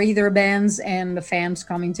perfect for either bands and the fans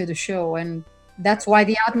coming to the show, and that's why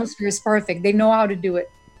the atmosphere is perfect. They know how to do it.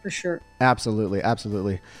 For sure. Absolutely.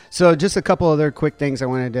 So just a couple other quick things I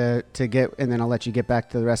wanted to get, and then I'll let you get back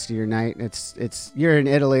to the rest of your night. It's you're in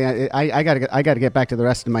Italy. I gotta get back to the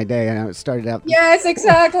rest of my day. And I started out. Yes,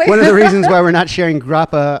 exactly. One of the reasons why we're not sharing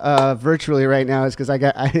grappa virtually right now is because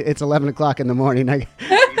it's 11 o'clock in the morning.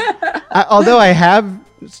 Although I have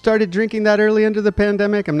started drinking that early into the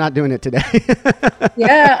pandemic, I'm not doing it today.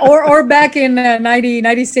 Yeah, or back in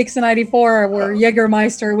 96 and 94, where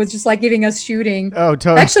Jägermeister was just like giving us shooting. Oh,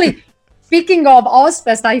 totally. Actually, speaking of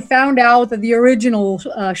Ozfest, I found out that the original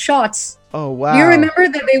shots. Oh, wow. Do you remember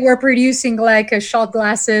that they were producing like shot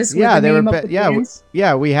glasses? Yeah, with the they were. name of the brands?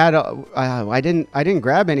 Yeah, we had. I didn't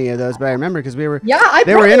grab any of those, but I remember because we were. Yeah,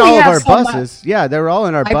 they were in all of our some, buses. Yeah, they were all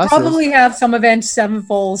in our I buses. probably have some Avenged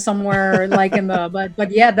Sevenfold somewhere, like in the.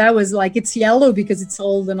 But yeah, that was like, it's yellow because it's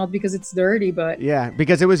old and not because it's dirty. But yeah,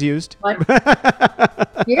 because it was used. But,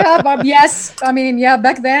 yeah, but yes, I mean, yeah,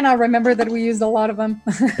 back then I remember that we used a lot of them.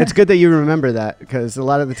 It's good that you remember that, because a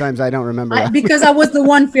lot of the times I don't remember that. Because I was the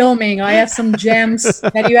one filming. I have some gems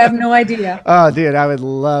that you have no idea. Oh, dude, I would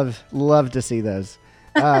love to see those.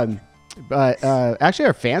 But actually,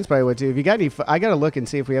 our fans probably would too. If you got any, I gotta look and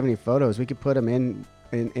see if we have any photos. We could put them in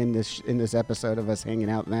this episode of us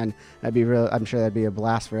hanging out. Then that'd be real. I'm sure that'd be a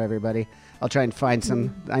blast for everybody. I'll try and find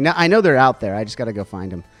some. I know they're out there. I just gotta go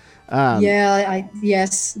find them.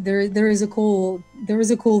 Yes, there is a cool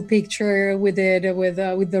picture with it with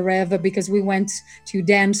the Rev, because we went to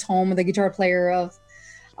Dan's home, the guitar player of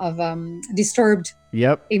Disturbed.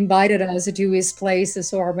 Yep. Invited us to his place,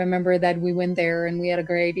 so I remember that we went there and we had a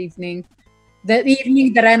great evening. That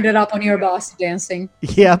evening that ended up on your boss dancing.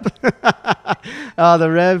 Yep. The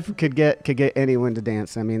Rev could get anyone to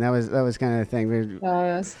dance. I mean, that was kind of the thing.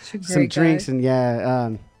 Some drinks guy. And yeah.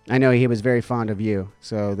 I know he was very fond of you,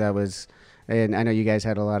 so that was, and I know you guys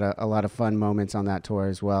had a lot of fun moments on that tour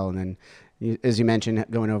as well. And then, as you mentioned,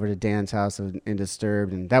 going over to Dan's house in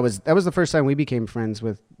Disturbed, and that was the first time we became friends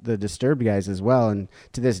with the Disturbed guys as well. And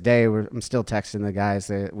to this day, I'm still texting the guys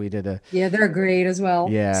that we did a. Yeah, they're great as well.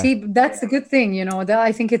 Yeah. See, that's the good thing, that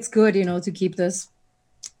I think it's good, to keep this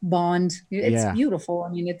bond. It's beautiful. I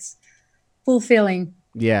mean, it's fulfilling.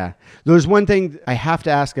 Yeah. There's one thing I have to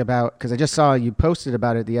ask about, because I just saw you posted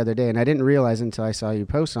about it the other day, and I didn't realize until I saw you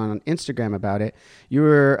post on Instagram about it. You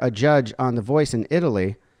were a judge on The Voice in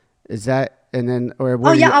Italy. Is that, and then, or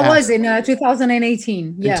were you I was in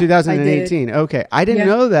 2018. Yeah, in 2018. Okay. I didn't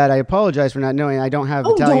know that. I apologize for not knowing. I don't have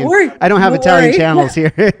Italian. Don't worry. I don't have Italian channels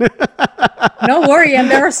here. No worry. And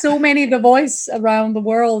there are so many The Voice around the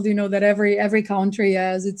world, that every country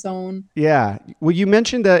has its own. Yeah. Well, you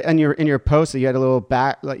mentioned that in your post that you had a little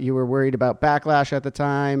like you were worried about backlash at the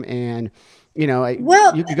time, and you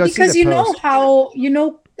could go because see the post.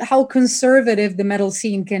 how conservative the metal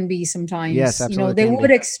scene can be sometimes. Yes, absolutely. They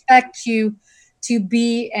would expect you to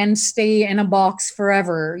be and stay in a box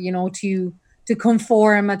forever, to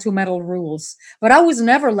conform to metal rules. But I was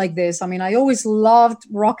never like this. I mean, I always loved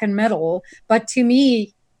rock and metal, but to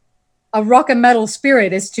me, a rock and metal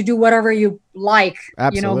spirit is to do whatever you like.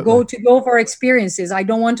 Absolutely. Go for experiences. I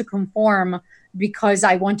don't want to conform because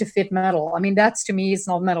I want to fit metal. I mean, that's, to me, it's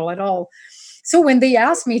not metal at all. So when they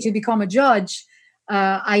asked me to become a judge,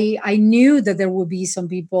 I knew that there would be some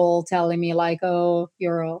people telling me like, "Oh,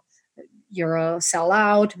 you're a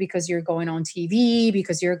sellout because you're going on TV,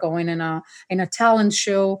 because you're going in a talent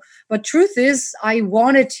show." But truth is, I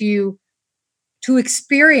wanted to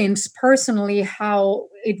experience personally how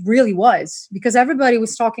it really was, because everybody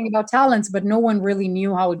was talking about talents, but no one really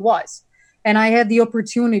knew how it was. And I had the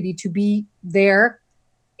opportunity to be there,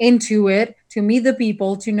 into it, to meet the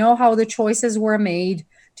people, to know how the choices were made,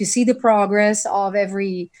 to see the progress of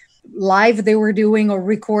every live they were doing or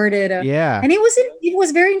recorded. And it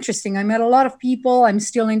was very interesting. I met a lot of people. I'm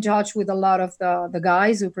still in touch with a lot of the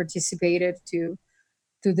guys who participated to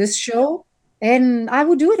this show. And I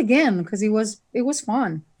would do it again because it was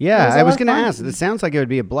fun. Yeah, I was going to ask. It sounds like it would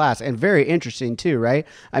be a blast and very interesting too, right?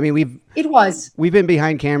 I mean, we've been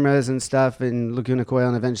behind cameras and stuff in Lacuna Coil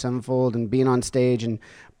and Avenged Sevenfold and being on stage,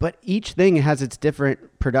 but each thing has its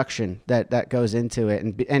different production that goes into it,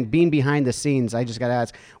 and being behind the scenes. I just got to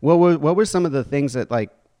ask, what were some of the things that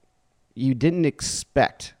like you didn't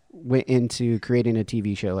expect went into creating a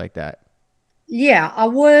TV show like that? Yeah,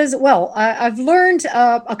 I've learned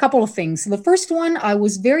a couple of things. The first one, I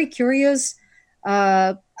was very curious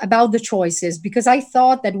about the choices, because I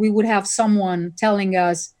thought that we would have someone telling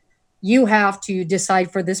us, you have to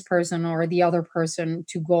decide for this person or the other person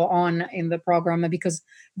to go on in the program because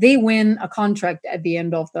they win a contract at the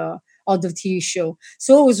end of the TV show.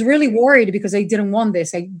 So I was really worried because I didn't want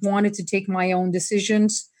this. I wanted to take my own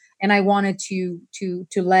decisions, and I wanted to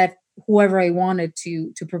let whoever I wanted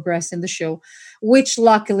to progress in the show, which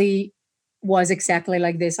luckily was exactly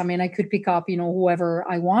like this. I mean, I could pick up, whoever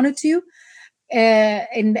I wanted to.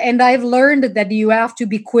 And I've learned that you have to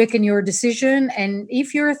be quick in your decision. And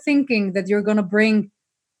if you're thinking that you're going to bring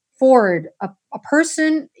forward a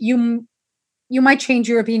person, you might change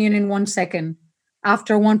your opinion in 1 second.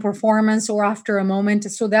 after one performance or after a moment.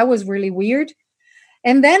 So that was really weird.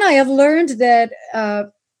 And then I have learned that,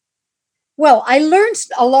 I learned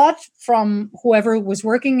a lot from whoever was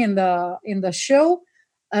working in the show,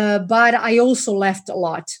 but I also left a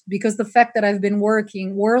lot because the fact that I've been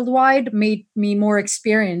working worldwide made me more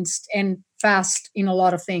experienced and fast in a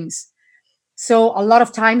lot of things. So a lot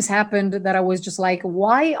of times happened that I was just like,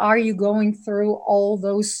 why are you going through all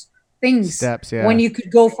those things Steps, yeah. when you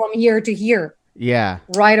could go from here to here Yeah.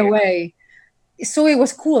 right away? So it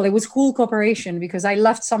was cool. It was cool cooperation because I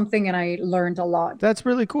left something and I learned a lot. That's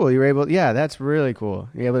really cool. You were able, yeah, that's really cool.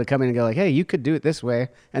 You're able to come in and go like, hey, you could do it this way.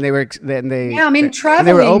 And they were, yeah, I mean, traveling,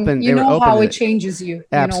 they were open, you know how it changes you.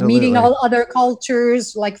 Absolutely. You know, meeting all other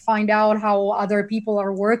cultures, like find out how other people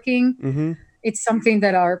are working. Mm-hmm. It's something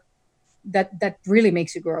that really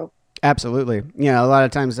makes you grow. Absolutely. You know, a lot of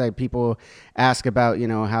times like people ask about, you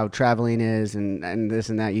know, how traveling is and this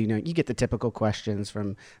and that, you know, you get the typical questions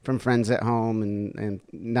from friends at home and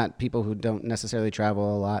not people who don't necessarily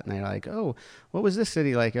travel a lot. And they're like, oh, what was this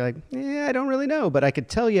city like? You're like, yeah, I don't really know, but I could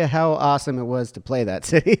tell you how awesome it was to play that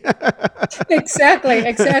city.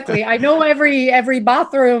 Exactly. I know every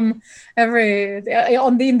bathroom,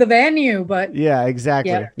 in the venue, but yeah,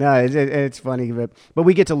 exactly. Yeah. No, it's funny, but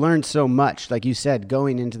we get to learn so much, like you said,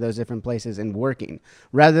 going into those different places and working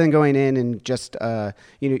rather than going in and just,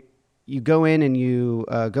 you go in and you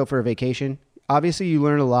go for a vacation. Obviously you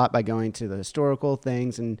learn a lot by going to the historical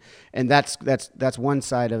things and that's one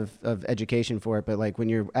side of education for it. But like when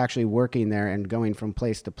you're actually working there and going from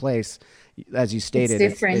place to place, as you stated,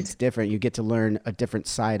 it's different. You get to learn a different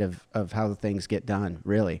side of how things get done,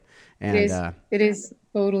 really. And it is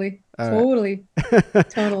totally.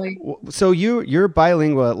 So you're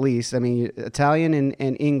bilingual at least. I mean, Italian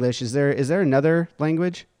and English. Is there another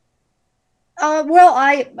language? I'm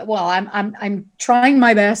trying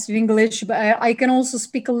my best in English, but I can also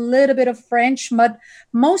speak a little bit of French, but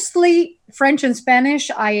mostly French and Spanish.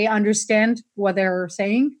 I understand what they're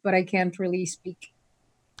saying, but I can't really speak.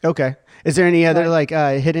 Okay. Is there any other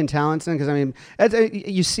hidden talents then? Because I mean,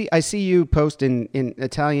 I see you post in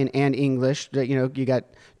Italian and English. You know, you got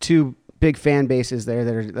two big fan bases there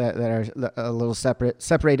that are a little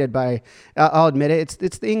separated by. I'll admit it.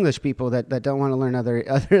 It's the English people that don't want to learn other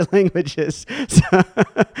languages. So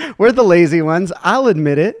we're the lazy ones. I'll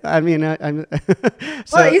admit it. I mean, I'm.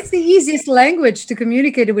 Well, it's the easiest language to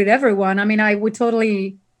communicate with everyone. I mean, I would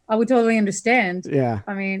totally understand. Yeah.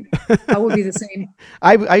 I mean, I would be the same.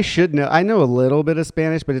 I should know. I know a little bit of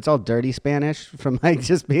Spanish, but it's all dirty Spanish from like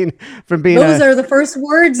just being. Those are the first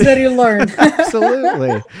words that you learn.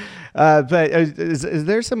 Absolutely. But is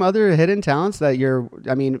there some other hidden talents that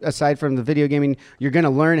aside from the video gaming, you're going to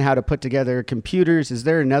learn how to put together computers? Is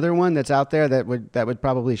there another one that's out there that would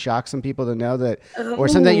probably shock some people to know that, or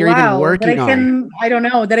something that you're even working on? I don't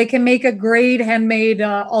know, that I can make a great handmade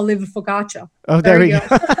olive focaccia. Oh, there we go.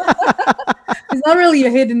 It's not really a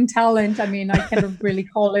hidden talent. I mean, I can't really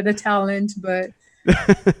call it a talent, but.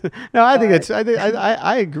 No, I think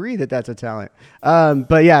I agree that that's a talent.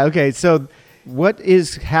 But yeah, okay. So what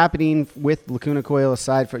is happening with Lacuna Coil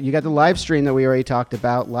aside from, you got the live stream that we already talked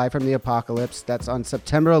about, Live from the Apocalypse. That's on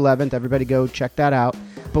September 11th. Everybody go check that out.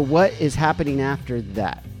 But what is happening after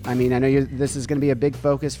that? I mean, I know this is going to be a big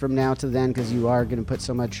focus from now to then because you are going to put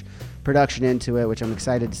so much production into it, which I'm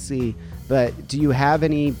excited to see. But do you have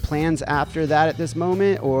any plans after that at this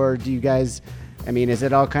moment? Or do you guys, I mean, is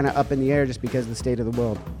it all kind of up in the air just because of the state of the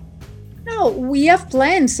world? No, we have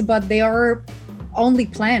plans, but they are only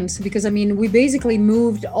plans because, I mean, we basically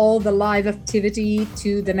moved all the live activity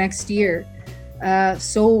to the next year.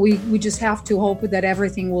 So we just have to hope that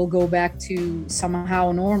everything will go back to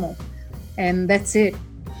somehow normal. And that's it.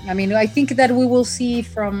 I mean, I think that we will see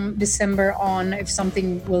from December on if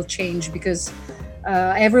something will change because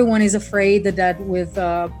everyone is afraid that with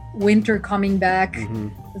winter coming back,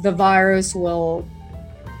 the virus will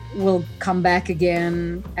come back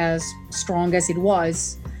again as strong as it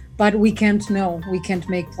was. But we can't know. We can't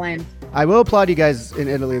make plans. I will applaud you guys in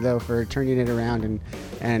Italy, though, for turning it around.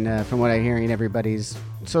 And from what I'm hearing, everybody's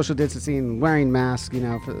social distancing, wearing masks, you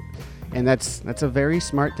know. And that's a very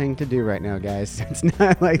smart thing to do right now, guys. It's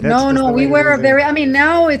not like that's No, we were I mean,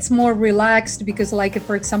 now it's more relaxed because, like,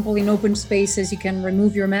 for example, in open spaces, you can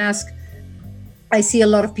remove your mask. I see a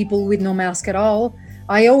lot of people with no mask at all.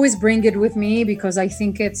 I always bring it with me because I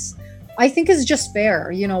think it's just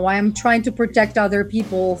fair. You know, I'm trying to protect other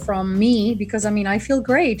people from me because, I mean, I feel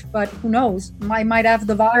great, but who knows? I might have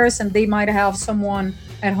the virus and they might have someone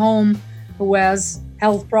at home who has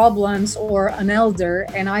health problems or an elder,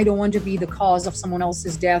 and I don't want to be the cause of someone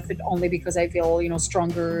else's death only because I feel,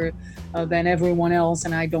 stronger than everyone else,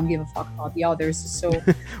 and I don't give a fuck about the others. So,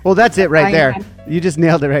 well, that's it right there. You just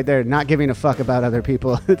nailed it right there. Not giving a fuck about other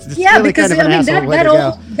people. It's just yeah, really because kind of an asshole way to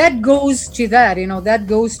go. that goes to that. That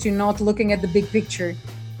goes to not looking at the big picture.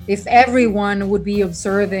 If everyone would be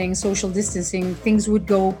observing social distancing, things would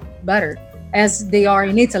go better, as they are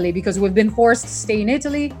in Italy, because we've been forced to stay in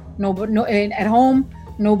Italy. At home,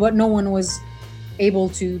 no one was able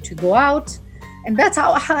to go out, and that's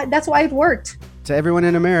why it worked. To everyone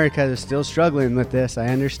in America who's still struggling with this, I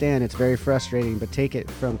understand it's very frustrating, but take it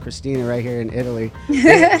from Christina right here in Italy.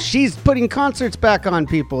 She's putting concerts back on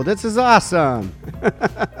people. This is awesome.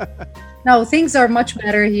 No, things are much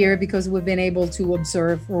better here because we've been able to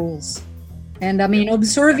observe rules. And I mean,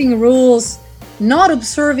 observing rules, not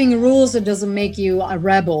observing rules, it doesn't make you a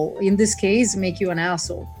rebel. In this case, make you an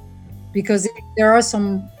asshole. Because if there are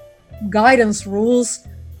some guidance rules,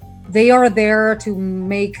 they are there to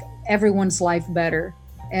make everyone's life better.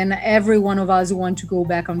 And every one of us want to go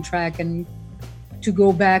back on track and to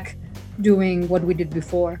go back doing what we did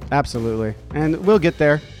before. Absolutely. And we'll get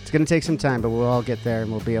there. It's going to take some time, but we'll all get there,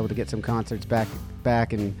 and we'll be able to get some concerts back,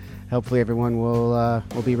 and hopefully everyone will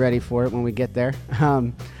be ready for it when we get there.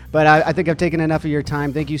 But I think I've taken enough of your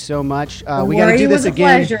time. Thank you so much. We got to do this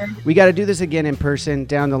again. We got to do this again in person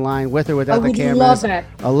down the line, with or without the cameras. Love that.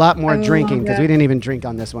 A lot more drinking, because we didn't even drink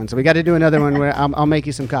on this one. So we got to do another one where I'll make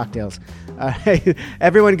you some cocktails. All right.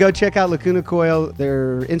 Everyone go check out Lacuna Coil.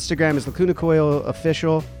 Their Instagram is Lacuna Coil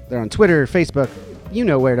Official. They're on Twitter, Facebook. You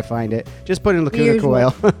know where to find it. Just put in Lacuna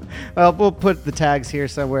Coil. We'll put the tags here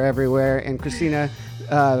somewhere, everywhere. And Christina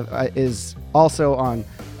is also on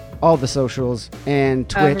all the socials and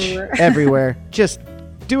Twitch, everywhere. Just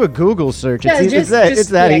do a Google search. It's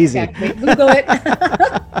that easy. Exactly. Google it.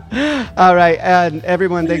 All right. And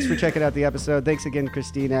everyone, thanks for checking out the episode. Thanks again,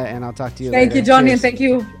 Christina, and I'll talk to you later. Thank you, Johnny, Cheers. and thank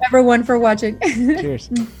you, everyone, for watching. Cheers.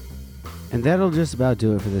 And that'll just about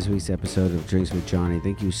do it for this week's episode of Drinks with Johnny.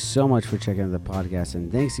 Thank you so much for checking out the podcast, and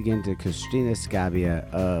thanks again to Christina Scabbia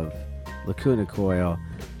of Lacuna Coil.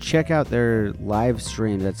 Check out their live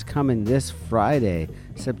stream that's coming this Friday,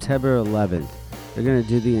 September 11th. They're going to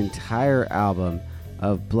do the entire album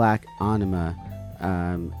of Black Anima,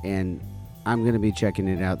 and I'm going to be checking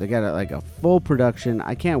it out. They got a full production.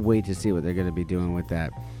 I can't wait to see what they're going to be doing with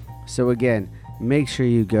that. So again, make sure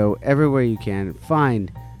you go everywhere you can. Find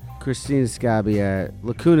Christina Scabbia,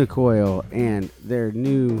 Lacuna Coil, and their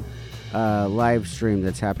new live stream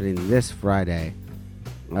that's happening this Friday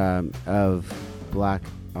of Black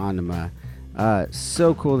Anima.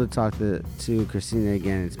 So cool to talk to Christina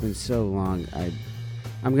again. It's been so long.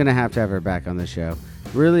 I'm going to have her back on the show.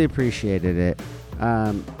 Really appreciated it.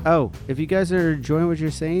 If you guys are enjoying what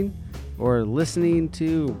you're saying or listening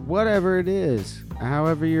to whatever it is,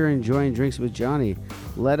 however you're enjoying Drinks with Johnny,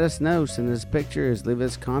 let us know. Send us pictures, leave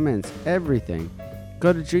us comments, everything.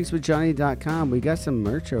 Go to drinkswithjohnny.com. We got some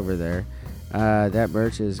merch over there. That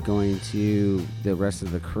merch is going to the rest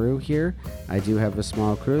of the crew here. I do have a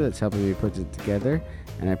small crew that's helping me put it together,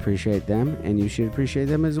 and I appreciate them, and you should appreciate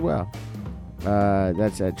them as well.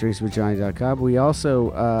 That's at drinkswithjohnny.com. We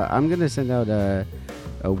also, I'm going to send out a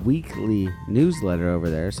weekly newsletter over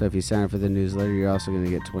there. So if you sign up for the newsletter, you're also going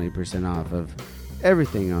to get 20% off of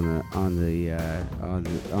everything on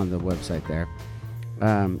the website there.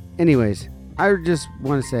 Anyways, I just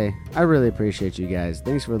want to say I really appreciate you guys.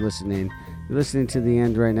 Thanks for listening. You're listening to the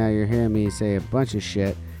end right now. You're hearing me say a bunch of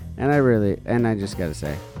shit, and I just gotta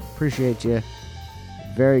say, appreciate you.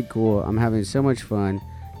 Very cool. I'm having so much fun.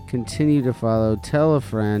 Continue to follow, tell a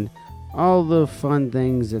friend, all the fun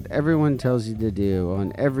things that everyone tells you to do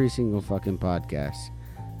on every single fucking podcast.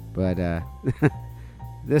 But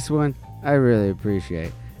this one I really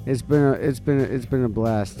appreciate. It's been a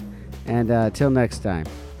blast. And till next time,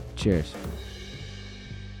 cheers.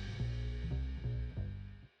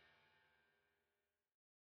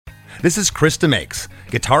 This is Krista Makes,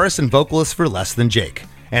 guitarist and vocalist for Less Than Jake,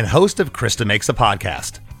 and host of Krista Makes a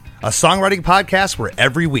Podcast, a songwriting podcast where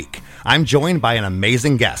every week I'm joined by an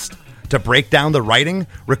amazing guest to break down the writing,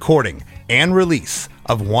 recording, and release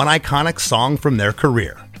of one iconic song from their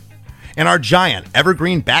career. In our giant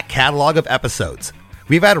evergreen back catalog of episodes,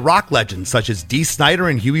 we've had rock legends such as Dee Snider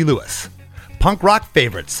and Huey Lewis, punk rock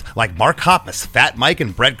favorites like Mark Hoppus, Fat Mike,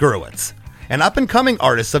 and Brett Gurewitz, and up-and-coming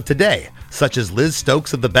artists of today such as Liz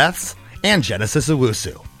Stokes of the Beths and Genesis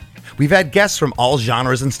Owusu. We've had guests from all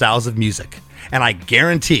genres and styles of music, and I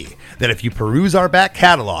guarantee that if you peruse our back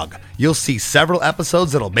catalog, you'll see several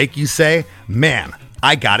episodes that'll make you say, man,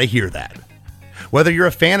 I gotta hear that. Whether you're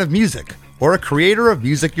a fan of music or a creator of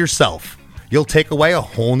music yourself, you'll take away a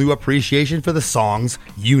whole new appreciation for the songs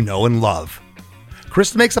you know and love.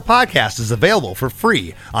 Krista Makes a Podcast is available for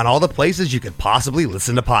free on all the places you could possibly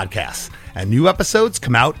listen to podcasts, and new episodes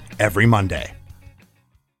come out every Monday.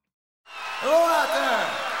 Hello out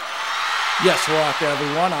there! Yes, hello out there,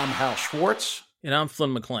 everyone. I'm Hal Schwartz. And I'm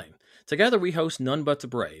Flynn McLean. Together we host None But the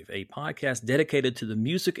Brave, a podcast dedicated to the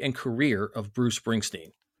music and career of Bruce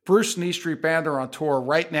Springsteen. Bruce and E Street Band are on tour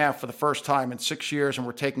right now for the first time in 6 years, and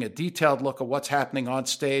we're taking a detailed look at what's happening on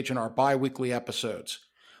stage in our bi-weekly episodes.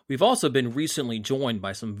 We've also been recently joined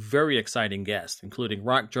by some very exciting guests, including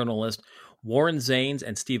rock journalist Warren Zanes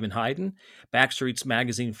and Stephen Hayden, Backstreet's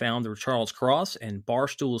Magazine founder Charles Cross, and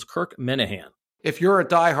Barstool's Kirk Minahan. If you're a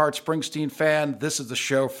diehard Springsteen fan, this is the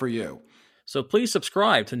show for you. So please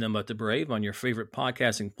subscribe to None But the Brave on your favorite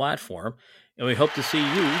podcasting platform, and we hope to see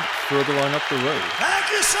you further on up the road.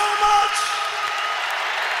 Thank you so much.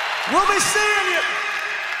 We'll be seeing you.